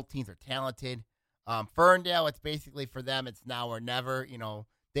 Both teams are talented. Ferndale, it's basically for them, it's now or never. You know,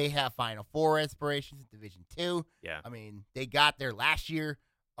 they have Final Four aspirations in Division II. Yeah. I mean, they got there last year.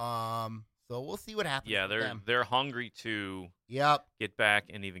 So we'll see what happens. Yeah, with them. they're hungry to get back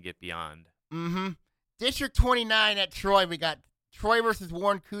and even get beyond. Mm-hmm. District 29 at Troy. We got Troy versus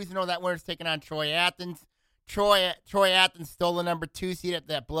Warren Cousino. That winner's taking on Troy Athens. Troy Athens stole the number 2 seed at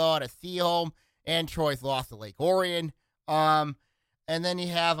that blowout of Seaholm, and Troy's lost to Lake Orion. And then you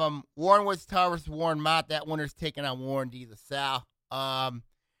have Warren Woods Tower versus Warren Mott. That winner's taking on Warren D. LaSalle.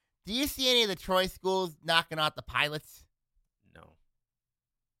 Do you see any of the Troy schools knocking out the Pilots? No.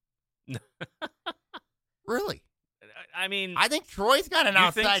 Really? I mean, I think Troy's got an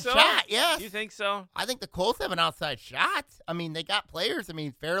outside shot. Yes. You think so? I think the Colts have an outside shot. I mean, they got players. I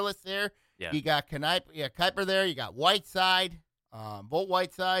mean, Fairless there. Yeah. You got Kuiper there. You got Whiteside. Both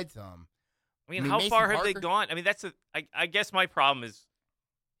Whitesides. I mean, how Mason far have Parker. they gone? I mean, I guess my problem is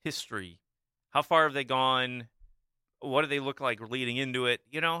history. How far have they gone? What do they look like leading into it?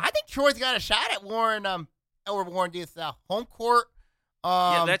 You know? I think Troy's got a shot at Warren D. LaSalle. Home court.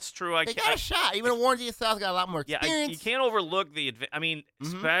 Yeah, that's true. They got a shot. Even Warren G. South got a lot more Yeah, experience. you can't overlook the I mean,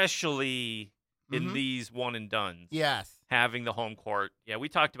 especially in Mhm. these one and dones. Yes. Having the home court. Yeah, we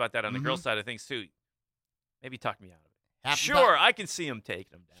talked about that on the Mhm. girls' side of things too. Maybe talk me out of it. Half the Sure, time. I can see them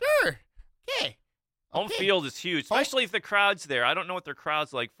taking them down. Sure. Okay. Home Okay. field is huge, especially if the crowd's there. I don't know what their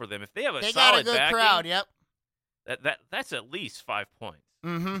crowd's like for them. If they have a They got a solid good backing, crowd. Yep. that's at least 5 points.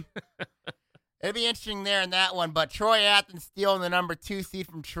 Mm-hmm. It'd be interesting there in that one, but Troy Athens stealing the number 2 seed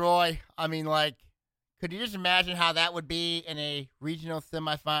from Troy. I mean, like, could you just imagine how that would be in a regional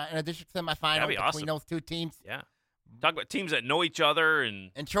semifinal, in a district semifinal That'd be between awesome. those two teams? Yeah, talk about teams that know each other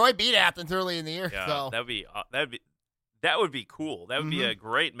and Troy beat Athens early in the year, yeah, so that would be cool. That would be a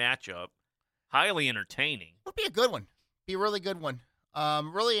great matchup, highly entertaining. it would be a good one. Be a really good one.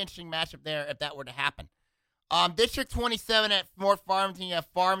 Really interesting matchup there if that were to happen. District 27 at North Farmington. You have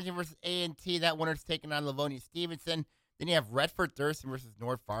Farmington versus A&T. That winner's taking on Livonia Stevenson. Then you have Redford Thurston versus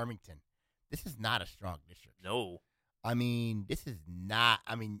North Farmington. This is not a strong district. No. I mean, this is not.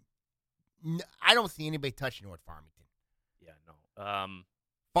 I mean, I don't see anybody touching North Farmington. Yeah, no.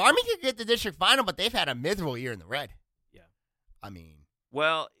 Farmington could get the district final, but they've had a miserable year in the red. Yeah. I mean,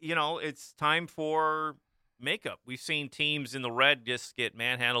 Well, it's time for makeup. We've seen teams in the red just get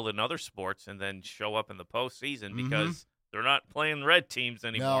manhandled in other sports and then show up in the postseason because they're not playing red teams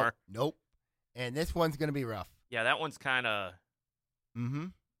anymore. Nope. And this one's going to be rough. Yeah, that one's kind of, Mm-hmm.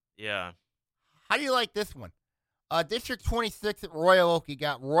 yeah. How do you like this one? District 26 at Royal Oak. You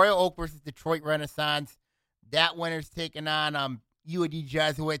got Royal Oak versus Detroit Renaissance. That winner's taking on UAD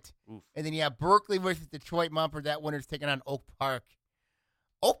Jesuit. Oof. And then you have Berkeley versus Detroit Mumford. That winner's taking on Oak Park.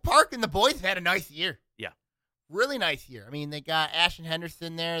 Oak Park and the boys have had a nice year. Yeah. Really nice year. I mean, they got Ashton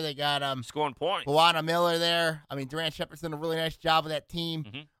Henderson there. They got Scoring points. Luana Miller there. I mean, Durant Shepard's done a really nice job with that team.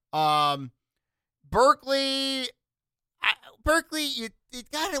 Mhm. Berkeley, you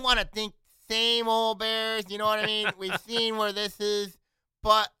kind of want to think same old Bears. You know what I mean? We've seen where this is.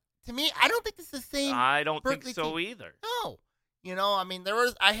 But to me, I don't think this is the same. I don't Berkeley think so team. either. No. I mean,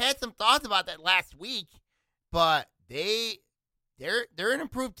 I had some thoughts about that last week, but they're an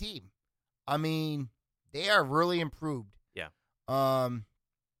improved team. I mean, they are really improved. Yeah.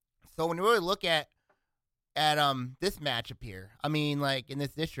 So when you really look at this matchup here, I mean, like in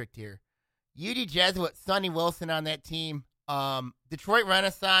this district here, UD Jesuit, Sonny Wilson on that team. Detroit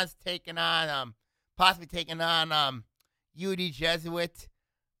Renaissance possibly taking on UD Jesuit.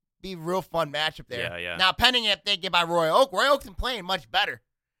 Be a real fun matchup there. Yeah. Now, pending if they get by Royal Oak. Royal Oak's been playing much better.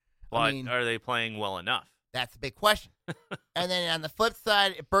 But I mean, are they playing well enough? that's the big question. And then on the flip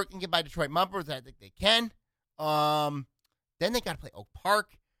side, if Burke can get by Detroit Mumford, I think they can. Then they got to play Oak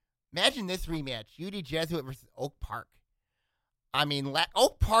Park. Imagine this rematch: UD Jesuit versus Oak Park. I mean,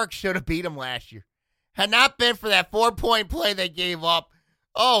 Oak Park should have beat them last year. Had not been for that 4-point play they gave up.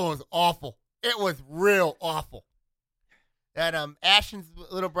 Oh, it was awful. It was real awful. That Ashton's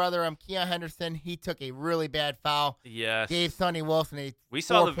little brother, Keon Henderson, he took a really bad foul. Yes. Gave Sonny Wilson a We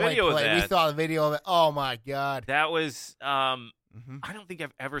saw the 4-point video of play. that. We saw the video of it. Oh my God. That was Mm-hmm. I don't think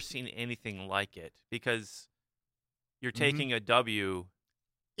I've ever seen anything like it because you're Mhm. taking a W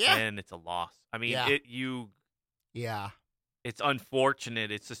Yeah. and it's a loss. I mean, Yeah. Yeah. it's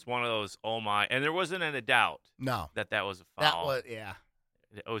unfortunate. It's just one of those, oh my. And there wasn't any doubt No. that was a That foul. was, yeah.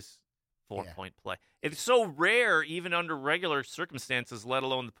 It was 4-point play. It's so rare, even under regular circumstances, let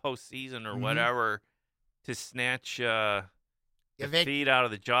alone the postseason or Mhm. whatever, to snatch Vic- defeat out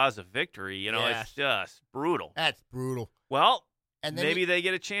of the jaws of victory. Yes. It's just brutal. That's brutal. Well, And then maybe they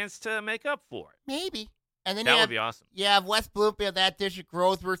get a chance to make up for it. maybe. And then That you would have, be awesome. you have West Bloomfield, that district,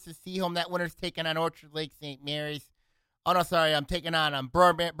 Grove versus Seaholm. That winner's taking on Orchard Lake St. Mary's. Oh, no, sorry. I'm taking on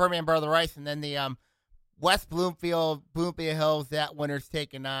Birmingham Brother Rice. And then the West Bloomfield Hills, that winner's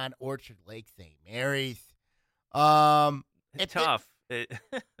taking on Orchard Lake St. Mary's. It's tough.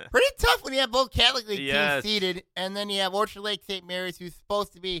 Pretty tough when you have both Catholic League Yes. teams seeded, and then you have Orchard Lake St. Mary's, who's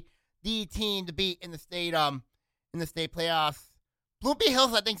supposed to be the team to beat in the state playoffs. Bloomfield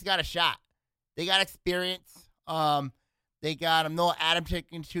Hills, I think, has got a shot. They got experience. They got Noah Adams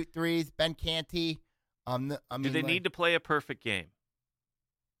can shoot threes. Ben Canty. Do they need to play a perfect game?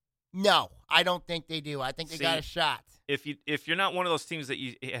 No, I don't think they do. I think they got a shot. If you're not one of those teams that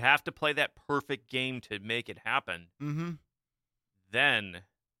you have to play that perfect game to make it happen, Mm-hmm. then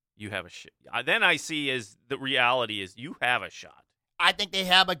you have a shot. Then I see as the reality is you have a shot. I think they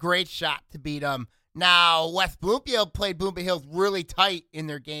have a great shot to beat them. Now, West Bloomfield played Bloomfield Hills really tight in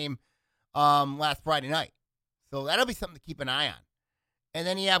their game last Friday night. So that'll be something to keep an eye on. And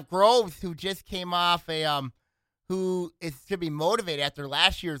then you have Groves, who just came off should be motivated after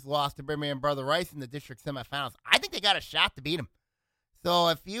last year's loss to Birmingham Brother Rice in the district semifinals. I think they got a shot to beat them. So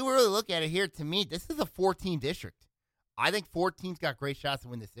if you really look at it here, to me, this is a 14 district. I think 14's got great shots to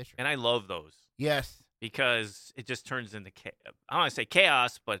win this district. And I love those. Yes. Because it just turns into, I don't want to say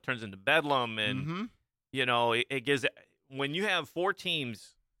chaos, but it turns into bedlam. And, it gives, when you have 4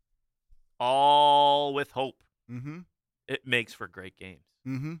 teams all with hope, it makes for great games.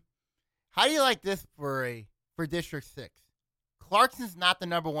 How do you like this for District 6? Clarkson's not the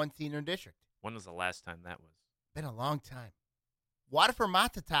number 1 seed in their district. When was the last time that was? Been a long time. Waterford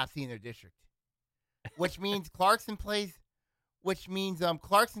Mott's the top seed in their district, which means Clarkson plays, which means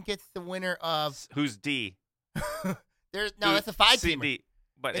Clarkson gets the winner of. Who's D? That's a 5-teamer.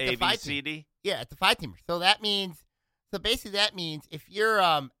 But it's A, B, C, D? Yeah, it's a 5-teamer. So that means if you're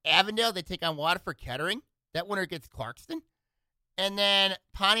Avondale, they take on Waterford Kettering. That winner gets Clarkston. And then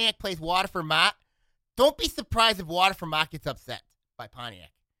Pontiac plays Waterford Mott. Don't be surprised if Waterford Mott gets upset by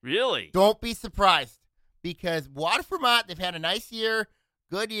Pontiac. Really? Don't be surprised. Because Waterford Mott, they've had a nice year,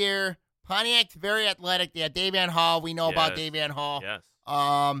 good year. Pontiac's very athletic. They have Davian Hall. We know about Davian Hall. Yes.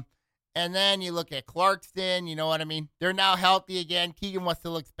 And then you look at Clarkston. You know what I mean? They're now healthy again. Keegan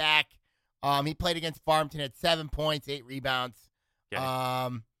Westillick's back. He played against Farmington at 7 points, 8 rebounds.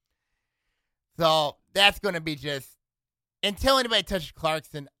 Okay. So that's going to be just until anybody touches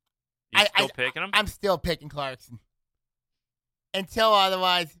Clarkson. You still picking them? I'm still picking Clarkson. Until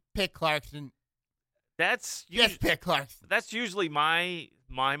otherwise, pick Clarkson. Just pick Clarkson. That's usually my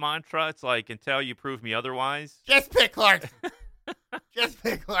mantra. It's like, until you prove me otherwise. Just pick Clarkson. Just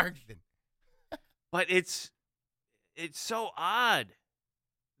pick Clarkson. But it's so odd,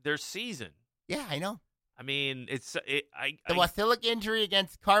 their season. Yeah, I know. I mean, the Westillick injury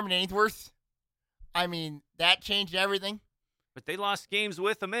against Carmen Ainsworth. I mean, that changed everything. But they lost games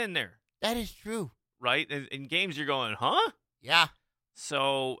with them in there. That is true. Right? In games you're going, huh? Yeah.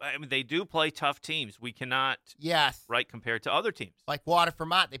 So, I mean, they do play tough teams. We cannot, right, compared to other teams. Like Waterford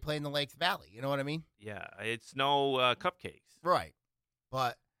Mott, they play in the Lakes Valley. You know what I mean? Yeah, it's no cupcakes. Right.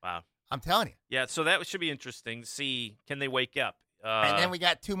 But wow, I'm telling you. Yeah, so that should be interesting to see, can they wake up? And then we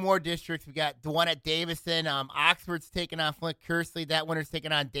got 2 more districts. We got the one at Davison. Oxford's taking on Flint Kersley. That winner's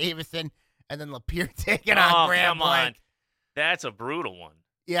taking on Davison. And then Lapeer taking on Grand Blanc. That's a brutal one.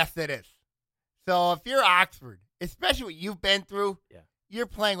 Yes, it is. So if you're Oxford, especially what you've been through, you're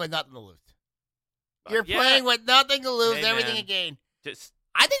playing with nothing to lose. You're playing with nothing to lose, everything to gain.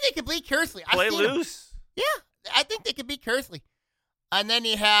 I think they could beat Kersley. Play loose. Yeah, I think they could beat Kersley. And then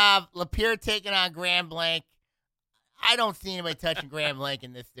you have Lapeer taking on Grand Blanc. I don't see anybody touching Grand Blanc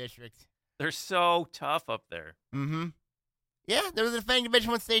in this district. They're so tough up there. Mm-hmm. Yeah, they're the defending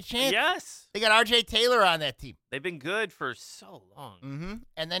Division I state champs. Yes. They got R.J. Taylor on that team. They've been good for so long. Mm-hmm.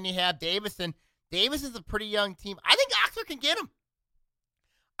 And then you have Davison. Davis is a pretty young team. I think Oxford can get them.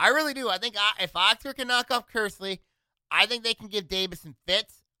 I really do. I think if Oxford can knock off Kersley, I think they can give Davison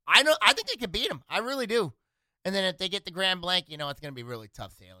fits. I think they can beat them. I really do. And then if they get the Grand Blanc, it's going to be really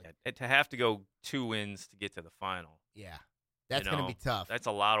tough sailing. Yeah, to have to go 2 wins to get to the final. Yeah. That's going to be tough. That's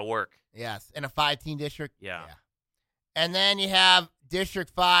a lot of work. Yes. In a 5-team district. Yeah. And then you have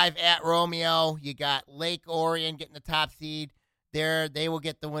District 5 at Romeo. You got Lake Orion getting the top seed. There, they will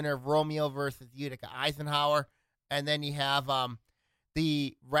get the winner of Romeo versus Utica Eisenhower. And then you have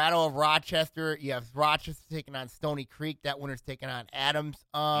the Rattle of Rochester. You have Rochester taking on Stony Creek. That winner's taking on Adams.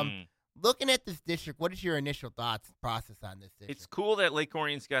 Looking at this district, what is your initial thoughts process on this district? It's cool that Lake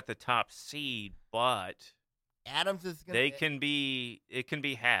Orion's got the top seed, but Adams is going to. It can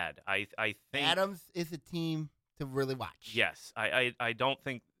be had. I think Adams is a team to really watch. Yes, I don't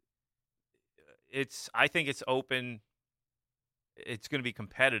think it's. I think it's open. It's going to be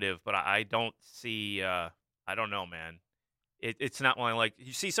competitive, but I don't see. I don't know, man. It's not one like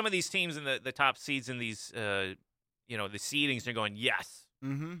you see some of these teams in the top seeds in these. The seedings are going yes.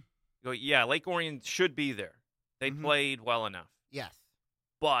 Mm-hmm. Go, yeah, Lake Orion should be there. They played well enough. Yes.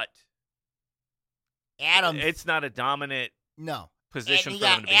 But Adams, it's not a dominant position and for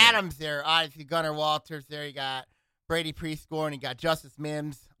them to be Adams in. There. Obviously, Gunnar Walters there. You got Brady Prescore, and you got Justice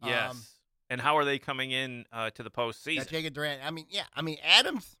Mims. Yes. And how are they coming in to the postseason? Got Jacob Durant.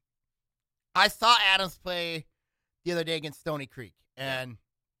 Adams, I saw Adams play the other day against Stony Creek. And,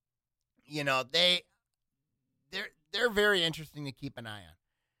 they're very interesting to keep an eye on.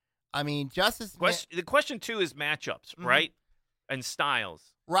 I mean, the question, too, is matchups, right? And styles.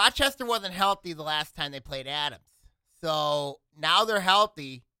 Rochester wasn't healthy the last time they played Adams. So now they're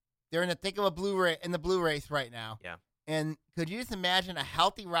healthy. They're in the thick of the blue race right now. Yeah. And could you just imagine a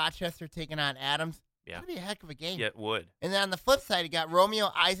healthy Rochester taking on Adams? Yeah. That'd be a heck of a game. Yeah, it would. And then on the flip side, you got Romeo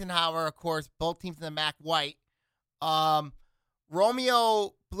Eisenhower, of course, both teams in the MAC white.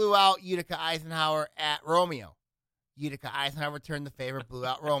 Romeo blew out Utica Eisenhower at Romeo. Utica Eisenhower turned the favor, blew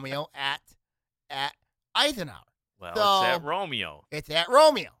out Romeo at Eisenhower. Well, So- it's at Romeo. It's at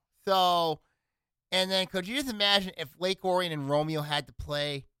Romeo. So, and then could you just imagine if Lake Orion and Romeo had to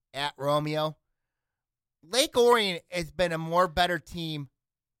play at Romeo? Lake Orion has been a more better team,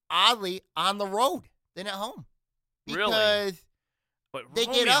 oddly, on the road than at home. Really? Because But they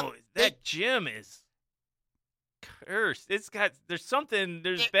Romeo, get up- that gym is cursed. There's something,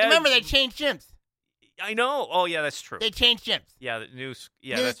 there's bad. remember they changed gyms. I know. Oh, yeah, that's true. They changed gyms. Yeah, New-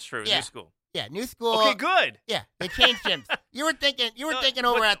 that's true. yeah. New school. Yeah, new school. Okay, good. Yeah, they changed gyms. You were thinking But-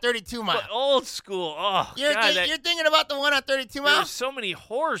 over at 32 Mile. But old school. Oh, You're God, you're thinking about the one on 32 Mile? there's so many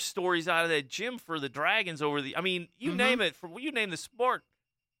horror stories out of that gym for the Dragons over the. I mean, you Mhm. name it. You name the sport,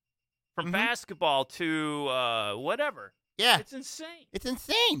 from Mhm. basketball to whatever. Yeah, It's insane. it's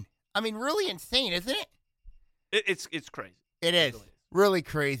insane. I mean, really insane, isn't it? It's crazy. It is really is. really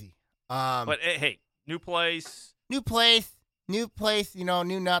crazy. But hey, new place. New place,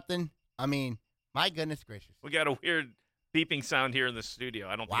 new nothing. I mean, my goodness gracious. We got a weird beeping sound here in the studio.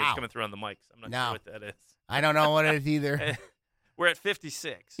 I don't think Wow. it's coming through on the mics. I'm not No. sure what that is. I don't know what it is either. We're at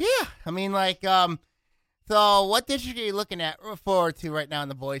 56. Yeah, I mean, so what district are you looking at forward to right now in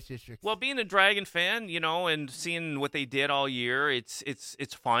the boys district? Well, being a Dragon fan, and seeing what they did all year, it's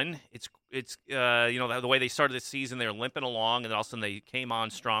fun. It's the way they started the season, they were limping along, and all of a sudden they came on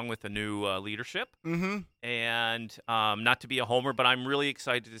strong with the new leadership. Mm-hmm. And not to be a homer, but I'm really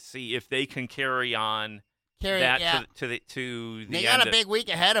excited to see if they can carry on that yeah. to the They end. got a big week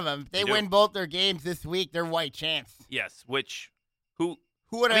ahead of them. If they They do. win both their games this week, they're white champs. Yes, who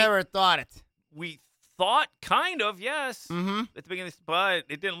Who would have We- ever thought it? we thought kind of, yes, Mm-hmm. at the beginning, but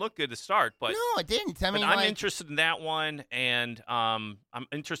it didn't look good to start. But No, it didn't. I But mean, I'm interested in that one, and I'm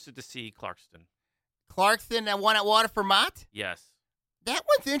interested to see Clarkston. Clarkston, that one at Waterford Mott. Yes. That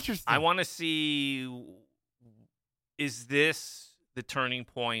one's interesting. I want to see, is this the turning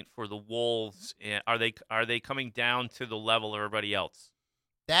point for the Wolves? Are they coming down to the level of everybody else?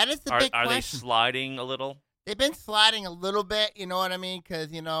 That is the Are big they question. sliding a little? They've been sliding a little bit, you know what I mean? Because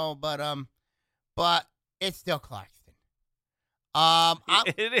but it's still Clarkston.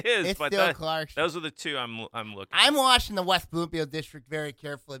 It is, It's but still Clarkston. those are the two I'm looking I'm watching the West Bloomfield district very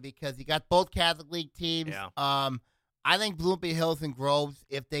carefully because you got both Catholic League teams. Yeah. I think Bloomfield Hills and Groves,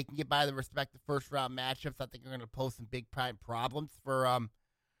 if they can get by the respective first round matchups, I think they're going to pose some big time problems for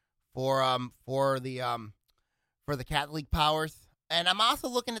the Catholic League powers. And I'm also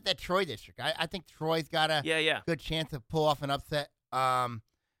looking at that Troy district. I think Troy's got a Yeah. good chance to pull off an upset.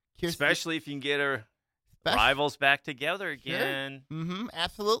 Especially if you can get our rivals back together again. Mm-hmm,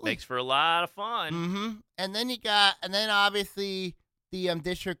 absolutely. Makes for a lot of fun. Mm-hmm. And then obviously the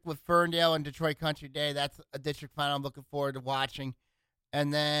district with Ferndale and Detroit Country Day. That's a district final I'm looking forward to watching.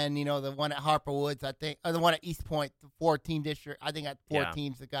 And then, the one at Harper Woods, I think, or the one at East Point, the 14 district. I think that's four Yeah.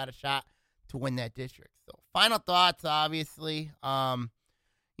 teams that got a shot to win that district. So final thoughts, obviously.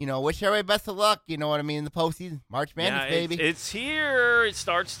 Wish everybody best of luck. You know what I mean? In the postseason, March Madness, baby. It's here. It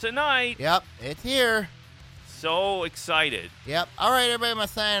starts tonight. Yep, it's here. So excited. Yep. All right, everybody, I'm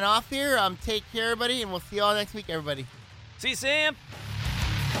signing off here. Take care, everybody, and we'll see you all next week, everybody. See you, Sam.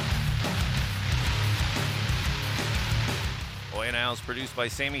 Boy and Al is produced by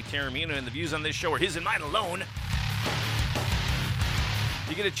Sammy Taramino, and the views on this show are his and mine alone. If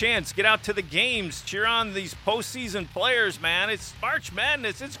you get a chance, get out to the games. Cheer on these postseason players, man. It's March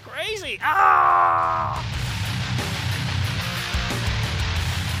Madness. It's crazy. Ah!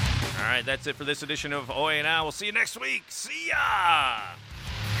 All right, that's it for this edition of OA Now. We'll see you next week. See ya!